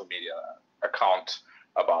social media account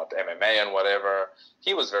about MMA and whatever.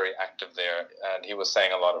 He was very active there, and he was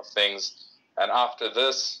saying a lot of things. And after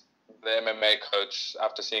this, the MMA coach,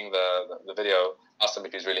 after seeing the video, asked him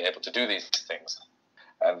if he's really able to do these things.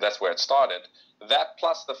 And that's where it started. That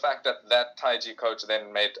plus the fact that Tai Chi coach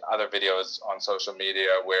then made other videos on social media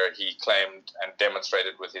where he claimed and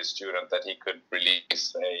demonstrated with his student that he could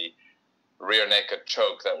release a rear naked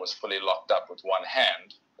choke that was fully locked up with one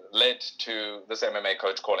hand, led to this MMA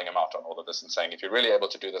coach calling him out on all of this and saying, if you're really able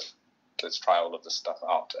to do this, let's try all of this stuff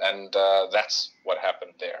out. And that's what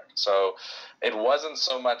happened there. So it wasn't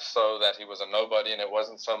so much so that he was a nobody, and it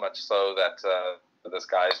wasn't so much so that this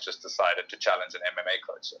guy's just decided to challenge an MMA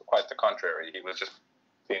coach. Quite the contrary. He was just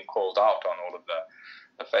being called out on all of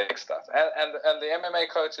the fake stuff. And the MMA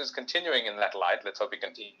coach is continuing in that light. Let's hope he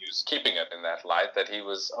continues keeping it in that light, that he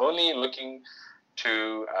was only looking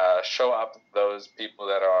to show up those people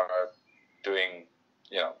that are doing,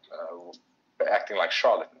 acting like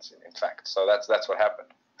charlatans, in fact. So that's what happened.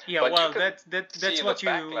 Yeah, but well, that's what you...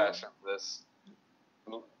 backlash of this.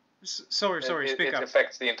 Sorry, speak up. It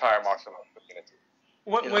affects the entire martial arts community.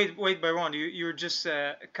 Wait, Byron, you're just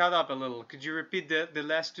cut up a little. Could you repeat the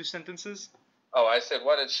last two sentences? Oh, I said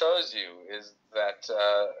what it shows you is that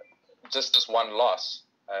just this one loss,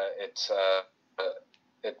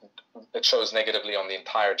 it shows negatively on the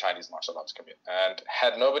entire Chinese martial arts community. And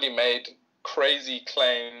had nobody made crazy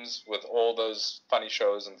claims with all those funny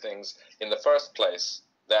shows and things in the first place,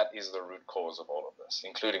 that is the root cause of all of this,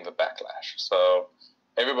 including the backlash. So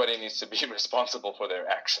everybody needs to be responsible for their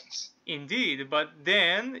actions. Indeed, but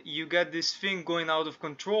then you got this thing going out of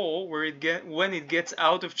control when it gets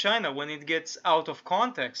out of China, when it gets out of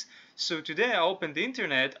context. So today I opened the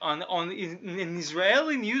internet on an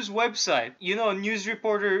Israeli news website. You know, a news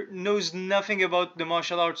reporter knows nothing about the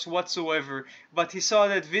martial arts whatsoever, but he saw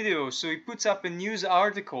that video, so he puts up a news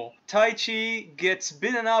article. Tai Chi gets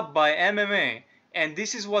beaten up by MMA, and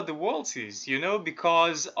this is what the world sees,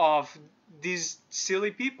 because of these silly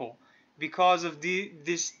people, because of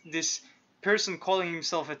this person calling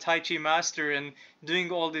himself a Tai Chi master and doing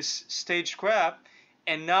all this staged crap,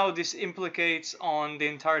 and now this implicates on the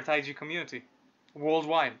entire Tai Chi community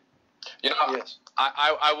worldwide. Yes.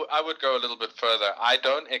 I would go a little bit further. I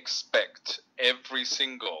don't expect every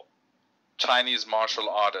single Chinese martial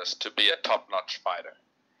artist to be a top-notch fighter.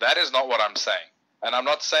 That is not what I'm saying. And I'm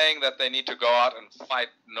not saying that they need to go out and fight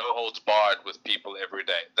no holds barred with people every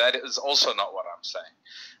day. That is also not what I'm saying.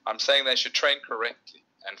 I'm saying they should train correctly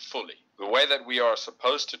and fully, the way that we are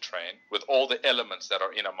supposed to train, with all the elements that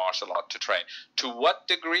are in a martial art to train. To what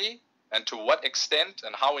degree and to what extent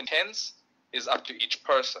and how intense is up to each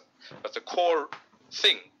person. But the core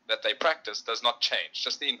thing that they practice does not change.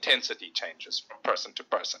 Just the intensity changes from person to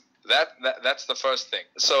person. That's the first thing.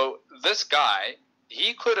 So this guy,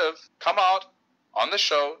 he could have come out on the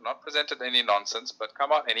show, not presented any nonsense, but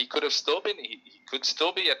come out, and he could still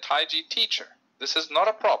be a Tai Chi teacher. This is not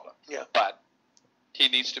a problem. Yeah. But he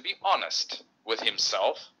needs to be honest with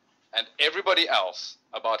himself and everybody else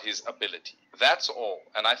about his ability. That's all.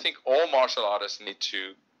 And I think all martial artists need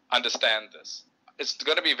to understand this. It's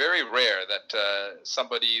going to be very rare that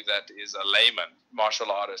somebody that is a layman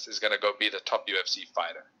martial artist is going to go be the top UFC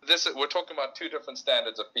fighter. We're talking about two different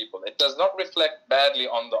standards of people. It does not reflect badly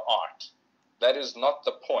on the art. That is not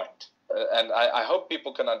the point. And I hope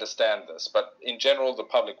people can understand this, but in general, the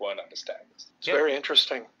public won't understand this. It's very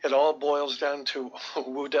interesting. It all boils down to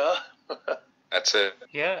Wuda. That's it.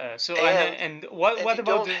 Yeah. So what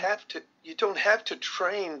about you don't have to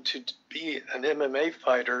train to be an MMA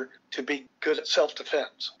fighter to be good at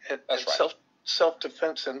self-defense. That's right.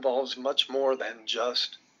 Self-defense involves much more than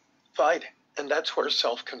just fighting. And that's where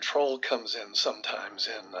self-control comes in sometimes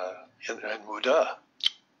in Wuda.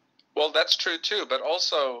 Well, that's true too, but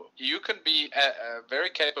also you can be very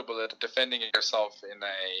capable at defending yourself in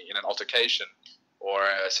an altercation or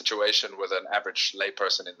a situation with an average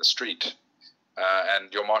layperson in the street,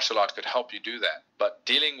 and your martial art could help you do that. But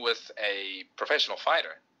dealing with a professional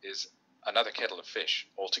fighter is another kettle of fish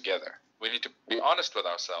altogether. We need to be honest with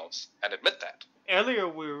ourselves and admit that. Earlier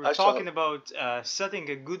we were talking about setting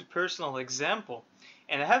a good personal example.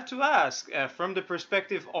 And I have to ask, from the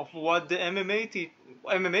perspective of what the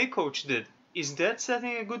MMA coach did, is that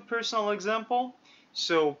setting a good personal example?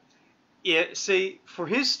 So, say for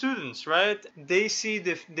his students, right? They see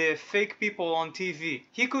the fake people on TV.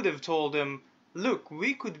 He could have told them, look,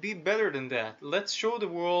 we could be better than that. Let's show the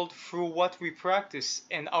world through what we practice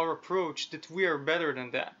and our approach that we are better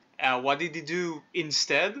than that. What did he do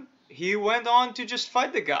instead? He went on to just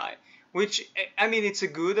fight the guy. Which, I mean, it's a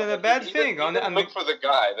good and a bad thing. He didn't look for the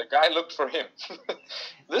guy. The guy looked for him.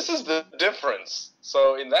 This is the difference.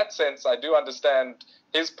 So in that sense, I do understand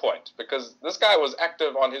his point, because this guy was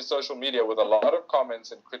active on his social media with a lot of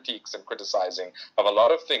comments and critiques and criticizing of a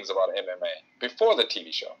lot of things about MMA before the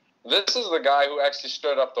TV show. This is the guy who actually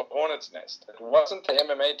stirred up the hornet's nest. It wasn't the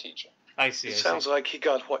MMA teacher. I see. It sounds like he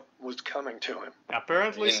got what was coming to him.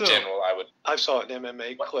 Apparently so. In general, I saw an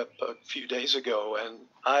MMA clip a few days ago, and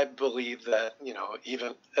I believe that,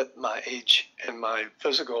 even at my age and my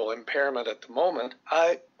physical impairment at the moment,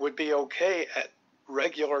 I would be okay at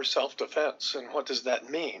regular self-defense. And what does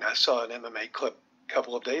that mean? I saw an MMA clip a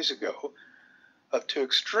couple of days ago of two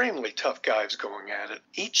extremely tough guys going at it,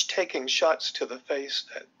 each taking shots to the face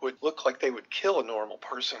that would look like they would kill a normal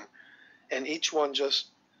person, and each one just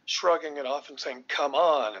shrugging it off and saying, come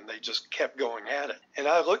on, and they just kept going at it. And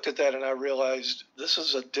I looked at that and I realized this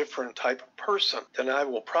is a different type of person than I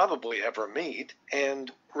will probably ever meet,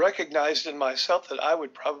 and recognized in myself that I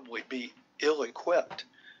would probably be ill-equipped,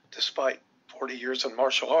 despite 40 years in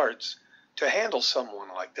martial arts, to handle someone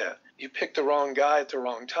like that. You pick the wrong guy at the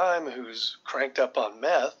wrong time who's cranked up on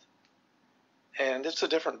meth, and it's a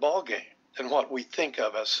different ballgame than what we think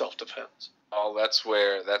of as self-defense. Well, that's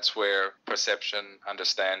where perception,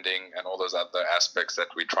 understanding, and all those other aspects that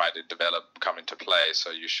we try to develop come into play.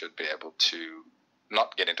 So you should be able to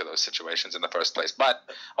not get into those situations in the first place, but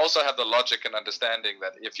also have the logic and understanding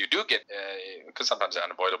that if you do get, because sometimes they're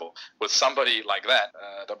unavoidable, with somebody like that,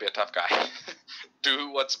 don't be a tough guy.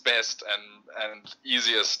 Do what's best and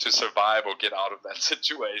easiest to survive or get out of that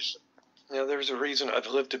situation. There's a reason I've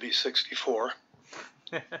lived to be 64.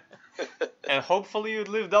 And hopefully you'd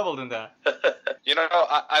live double than that.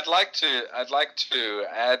 I'd like to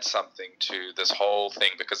add something to this whole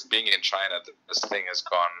thing, because being in China, this thing has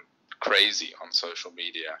gone crazy on social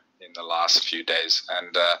media in the last few days,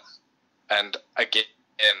 and again,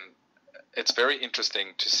 it's very interesting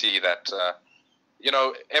to see that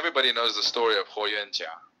everybody knows the story of Ho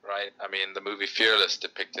Yuanjia, right? I mean, the movie Fearless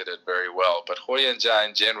depicted it very well, but Ho Yuanjia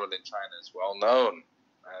in general in China is well known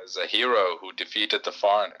as a hero who defeated the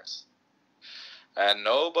foreigners. And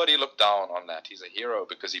nobody looked down on that. He's a hero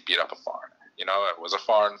because he beat up a foreigner. It was a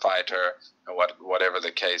foreign fighter, and whatever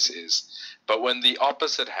the case is. But when the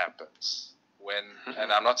opposite happens,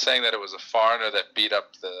 and I'm not saying that it was a foreigner that beat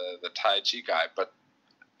up the Tai Chi guy, but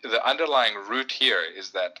the underlying root here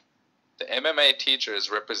is that the MMA teacher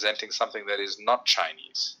is representing something that is not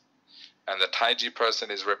Chinese. And the Tai Chi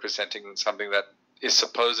person is representing something that is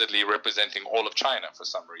supposedly representing all of China for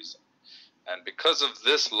some reason. And because of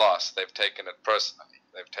this loss, they've taken it personally.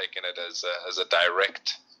 They've taken it as a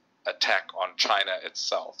direct attack on China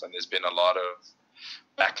itself. And there's been a lot of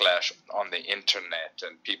backlash on the internet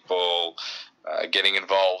and people getting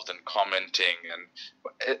involved and commenting.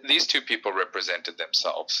 And these two people represented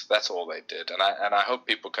themselves. That's all they did. And I hope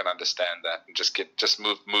people can understand that and just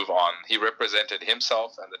move on. He represented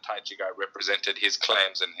himself, and the Tai Chi guy represented his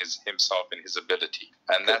claims and himself and his ability.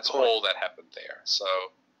 And that's all that happened there. So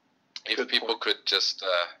if people could just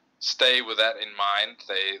stay with that in mind,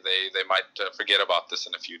 they might forget about this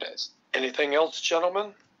in a few days. Anything else,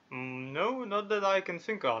 gentlemen? No, not that I can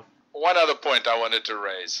think of. One other point I wanted to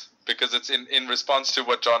raise, because it's in response to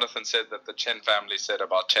what Jonathan said that the Chen family said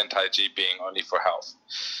about Chen Tai Chi being only for health.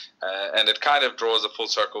 And it kind of draws a full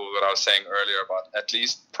circle with what I was saying earlier about at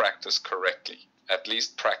least practice correctly, at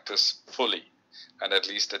least practice fully, and at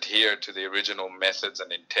least adhere to the original methods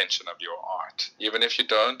and intention of your art. Even if you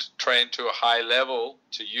don't train to a high level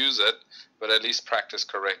to use it, but at least practice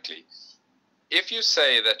correctly. If you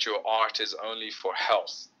say that your art is only for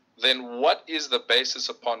health, then what is the basis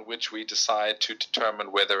upon which we decide to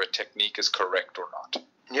determine whether a technique is correct or not?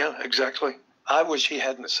 Yeah, exactly. I wish he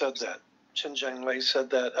hadn't said that. Chen Jianglei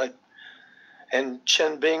said that. And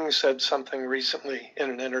Chen Bing said something recently in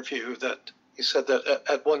an interview that he said that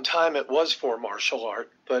at one time it was for martial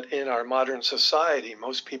art, but in our modern society,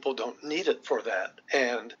 most people don't need it for that.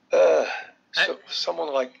 And so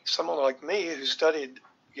someone like me who studied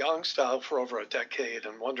Yang style for over a decade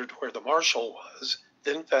and wondered where the martial was,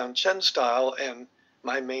 then found Chen style, and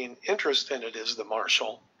my main interest in it is the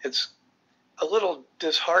martial. It's a little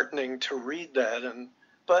disheartening to read that,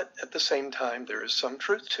 but at the same time, there is some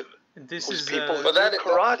truth to it. Most people who do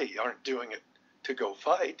karate aren't doing it to go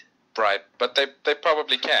fight. Right, but they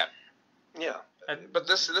probably can. Yeah. But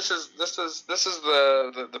this is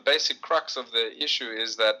the basic crux of the issue,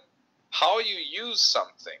 is that how you use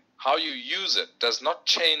something, how you use it, does not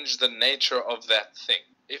change the nature of that thing.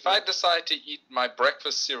 If I decide to eat my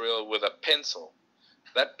breakfast cereal with a pencil,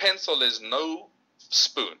 that pencil is no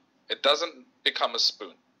spoon. It doesn't become a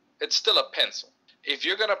spoon. It's still a pencil. If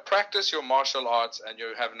you're going to practice your martial arts and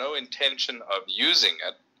you have no intention of using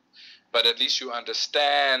it, but at least you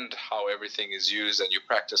understand how everything is used and you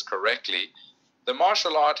practice correctly, the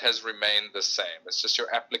martial art has remained the same. It's just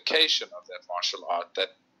your application of that martial art that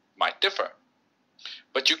might differ.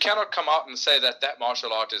 But you cannot come out and say that that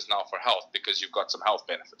martial art is now for health because you've got some health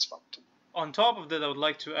benefits from it. On top of that, I would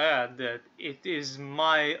like to add that it is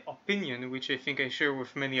my opinion, which I think I share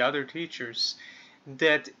with many other teachers,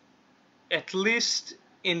 that at least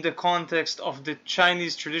in the context of the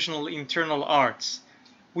Chinese traditional internal arts,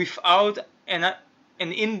 without an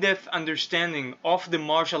in-depth understanding of the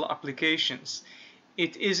martial applications,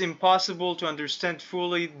 it is impossible to understand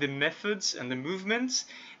fully the methods and the movements,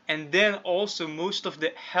 and then also most of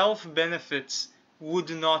the health benefits would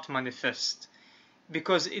not manifest.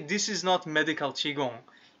 Because this is not medical Qigong.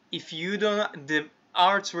 If you don't, the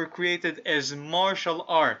arts were created as martial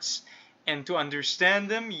arts, and to understand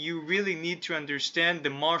them, you really need to understand the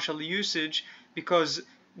martial usage, because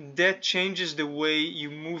that changes the way you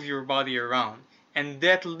move your body around, and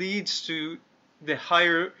that leads to the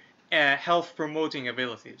higher health promoting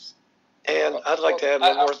abilities. And I'd like to add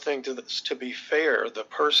one more thing to this. To be fair, the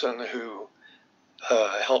person who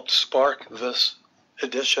helped spark this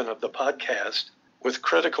edition of the podcast with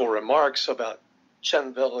critical remarks about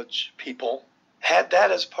Chen Village people had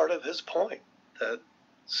that as part of his point, that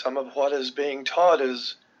some of what is being taught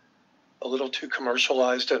is a little too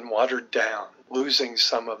commercialized and watered down, losing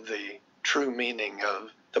some of the true meaning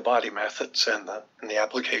of the body methods and the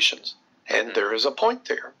applications. And there is a point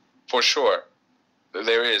there. For sure.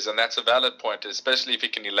 There is, and that's a valid point, especially if you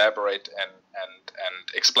can elaborate and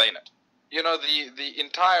explain it. You know, the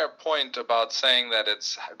entire point about saying that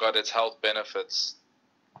it's got its health benefits,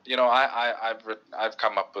 you know, I've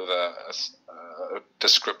come up with a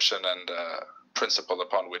description and a principle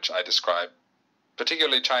upon which I describe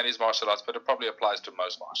particularly Chinese martial arts, but it probably applies to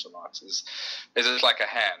most martial arts, is it's like a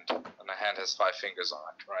hand, and a hand has 5 fingers on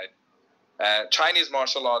it, right? Chinese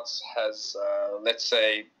martial arts has, let's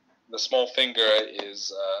say, the small finger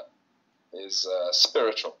is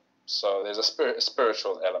spiritual. So there's a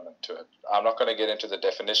spiritual element to it. I'm not going to get into the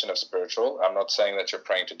definition of spiritual. I'm not saying that you're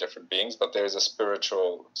praying to different beings, but there's a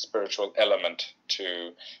spiritual element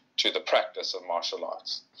to the practice of martial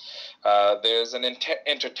arts. There's an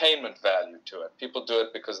entertainment value to it. People do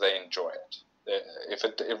it because they enjoy it. If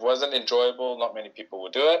it wasn't enjoyable, not many people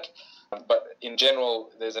would do it. But in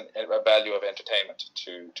general, there's a value of entertainment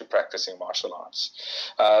to practicing martial arts.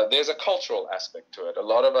 There's a cultural aspect to it. A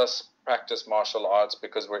lot of us practice martial arts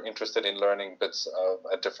because we're interested in learning bits of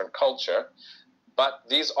a different culture. But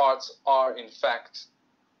these arts are, in fact,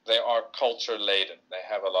 they are culture laden. They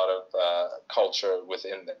have a lot of culture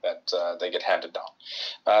within them that they get handed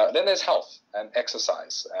down. Then there's health and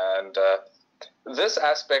exercise. And this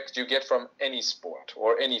aspect you get from any sport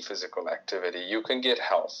or any physical activity. You can get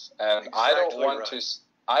health. And exactly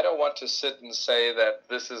I don't want to sit and say that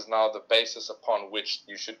this is now the basis upon which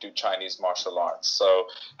you should do Chinese martial arts. So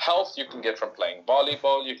health you can get from playing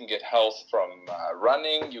volleyball. You can get health from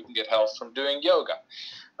running. You can get health from doing yoga.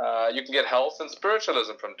 You can get health and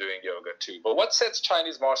spiritualism from doing yoga too. But what sets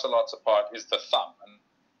Chinese martial arts apart is the thumb. And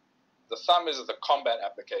the thumb is the combat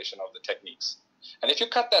application of the techniques. And if you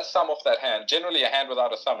cut that thumb off that hand, generally a hand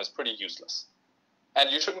without a thumb is pretty useless. And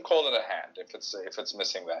you shouldn't call it a hand if it's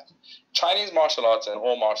missing that. Chinese martial arts and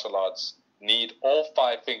all martial arts need all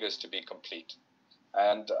 5 fingers to be complete.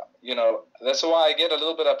 And, you know, that's why I get a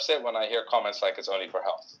little bit upset when I hear comments like it's only for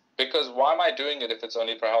health. Because why am I doing it if it's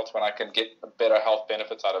only for health when I can get better health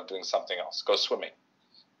benefits out of doing something else? Go swimming,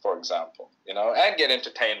 for example, you know, and get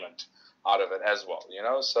entertainment out of it as well, you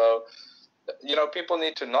know. So, you know, people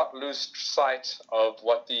need to not lose sight of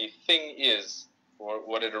what the thing is or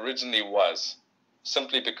what it originally was.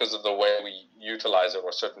 simply because of the way we utilize it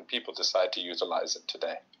or certain people decide to utilize it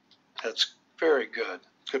today. That's very good.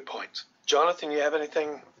 Good points. Jonathan, you have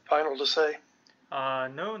anything final to say?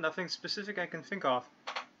 No, nothing specific I can think of.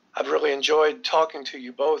 I've really enjoyed talking to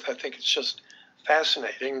you both. I think it's just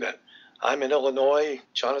fascinating that I'm in Illinois,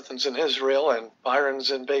 Jonathan's in Israel, and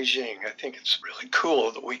Byron's in Beijing. I think it's really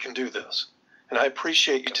cool that we can do this. And I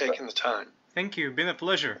appreciate you taking the time. Thank you. Been a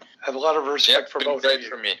pleasure. I have a lot of respect for both of you. Great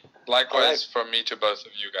for me. Likewise for me to both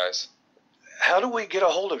of you guys. How do we get a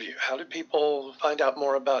hold of you? How do people find out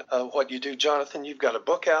more about what you do? Jonathan, you've got a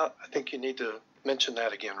book out. I think you need to mention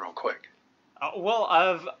that again real quick. Well,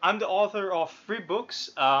 I'm the author of 3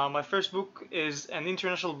 books. My first book is an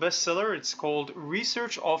international bestseller. It's called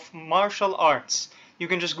Research of Martial Arts. You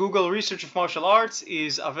can just Google Research of Martial Arts.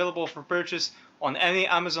 Is available for purchase on any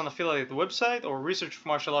Amazon affiliate website or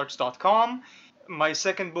researchofmartialarts.com. My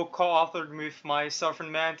second book, co-authored with my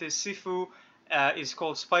Southern Mantis Sifu, is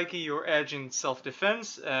called Spiky Your Edge in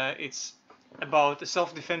Self-Defense. It's about a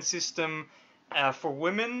self-defense system for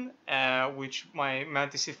women, which my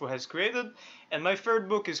Mantis Sifu has created. And my third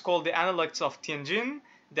book is called The Analects of Tianjin.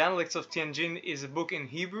 The Analects of Tianjin is a book in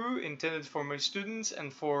Hebrew intended for my students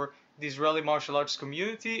and for the Israeli martial arts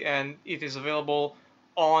community, and it is available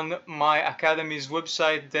on my academy's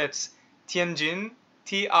website. That's Tianjin,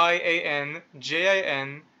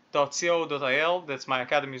 TIANJIN.co.il. That's my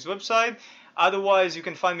academy's website. Otherwise, you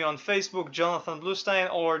can find me on Facebook, Jonathan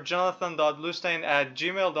Bluestein, or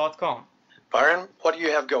jonathan.bluestein@gmail.com. Byron, what do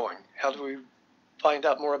you have going? How do we find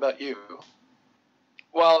out more about you?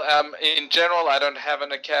 Well, in general, I don't have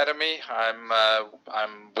an academy. I'm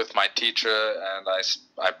with my teacher, and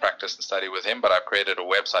I practice and study with him. But I've created a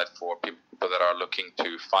website for people that are looking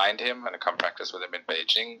to find him and come practice with him in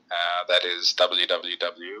Beijing. That is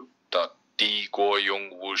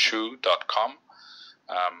www.diguoyongwushu.com.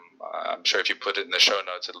 I'm sure if you put it in the show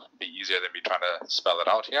notes, it'll be easier than me trying to spell it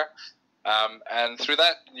out here. And through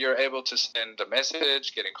that, you're able to send a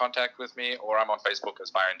message, get in contact with me, or I'm on Facebook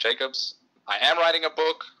as Byron Jacobs. I am writing a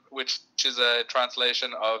book, which is a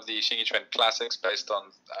translation of the Xingyi Quan classics based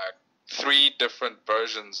on 3 different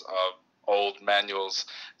versions of old manuals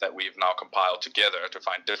that we've now compiled together to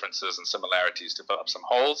find differences and similarities to fill up some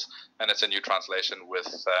holes. And it's a new translation with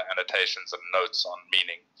annotations and notes on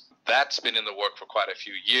meaning. That's been in the work for quite a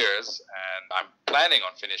few years, and I'm planning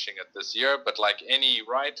on finishing it this year. But like any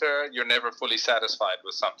writer, you're never fully satisfied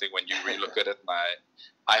with something when you relook at it. And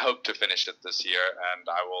I hope to finish it this year, and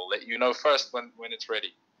I will let you know first when it's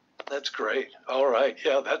ready. That's great. All right.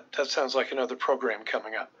 Yeah, that sounds like another program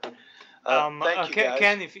coming up. Thank you, guys.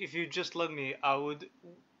 Ken, if you just let me, I would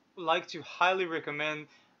like to highly recommend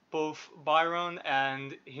both Byron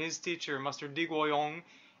and his teacher, Master Di Guoyong,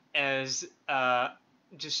 as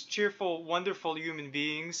just cheerful, wonderful human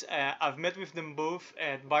beings. I've met with them both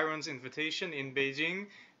at Byron's invitation in Beijing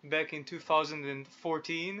back in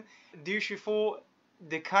 2014. Dear Shifu,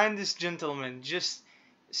 the kindest gentleman, just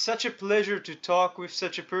such a pleasure to talk with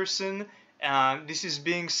such a person. This is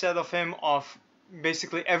being said of him, of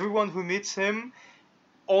basically everyone who meets him.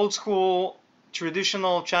 Old school,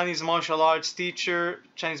 traditional Chinese martial arts teacher,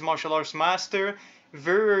 Chinese martial arts master.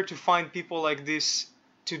 Very rare to find people like this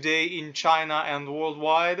today in China and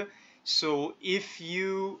worldwide. So if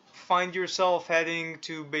you find yourself heading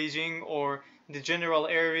to Beijing or the general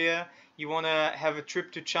area, you want to have a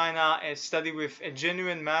trip to China and study with a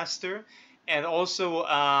genuine master, and also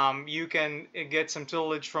you can get some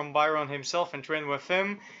tutelage from Byron himself and train with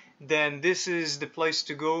him, then this is the place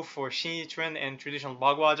to go for Xingyi Quan and traditional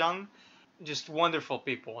Baguazhang. Just wonderful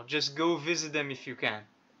people. Just go visit them if you can.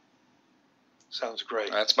 Sounds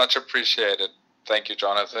great. That's much appreciated. Thank you,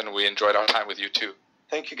 Jonathan. We enjoyed our time with you too.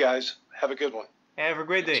 Thank you, guys. Have a good one. Have a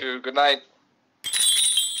great day. You too. Good night.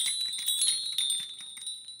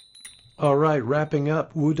 All right, wrapping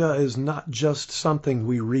up, Wuda is not just something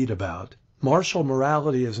we read about. Martial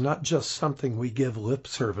morality is not just something we give lip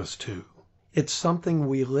service to. It's something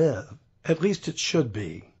we live. At least it should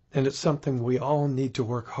be. And it's something we all need to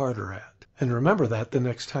work harder at. And remember that the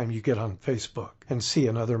next time you get on Facebook and see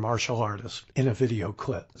another martial artist in a video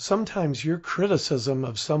clip. Sometimes your criticism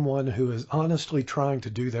of someone who is honestly trying to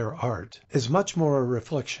do their art is much more a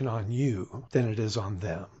reflection on you than it is on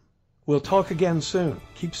them. We'll talk again soon.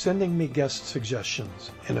 Keep sending me guest suggestions.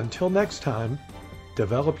 And until next time,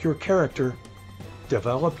 develop your character,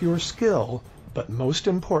 develop your skill, but most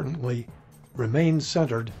importantly, remain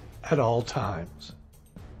centered at all times.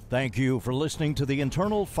 Thank you for listening to the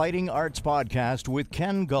Internal Fighting Arts Podcast with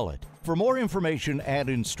Ken Gullett. For more information and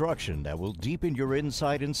instruction that will deepen your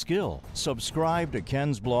insight and skill, subscribe to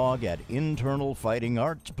Ken's blog at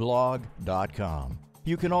internalfightingartsblog.com.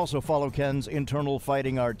 You can also follow Ken's Internal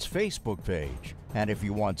Fighting Arts Facebook page. And if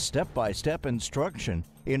you want step-by-step instruction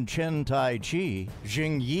in Chen Tai Chi,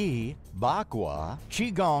 Jing Yi, Bakwa,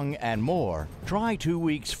 Qigong, and more, try 2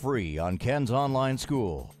 weeks free on Ken's online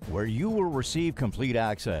school, where you will receive complete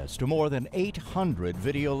access to more than 800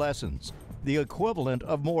 video lessons, the equivalent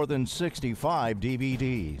of more than 65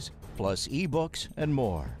 DVDs, plus ebooks and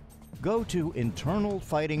more. Go to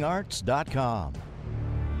internalfightingarts.com.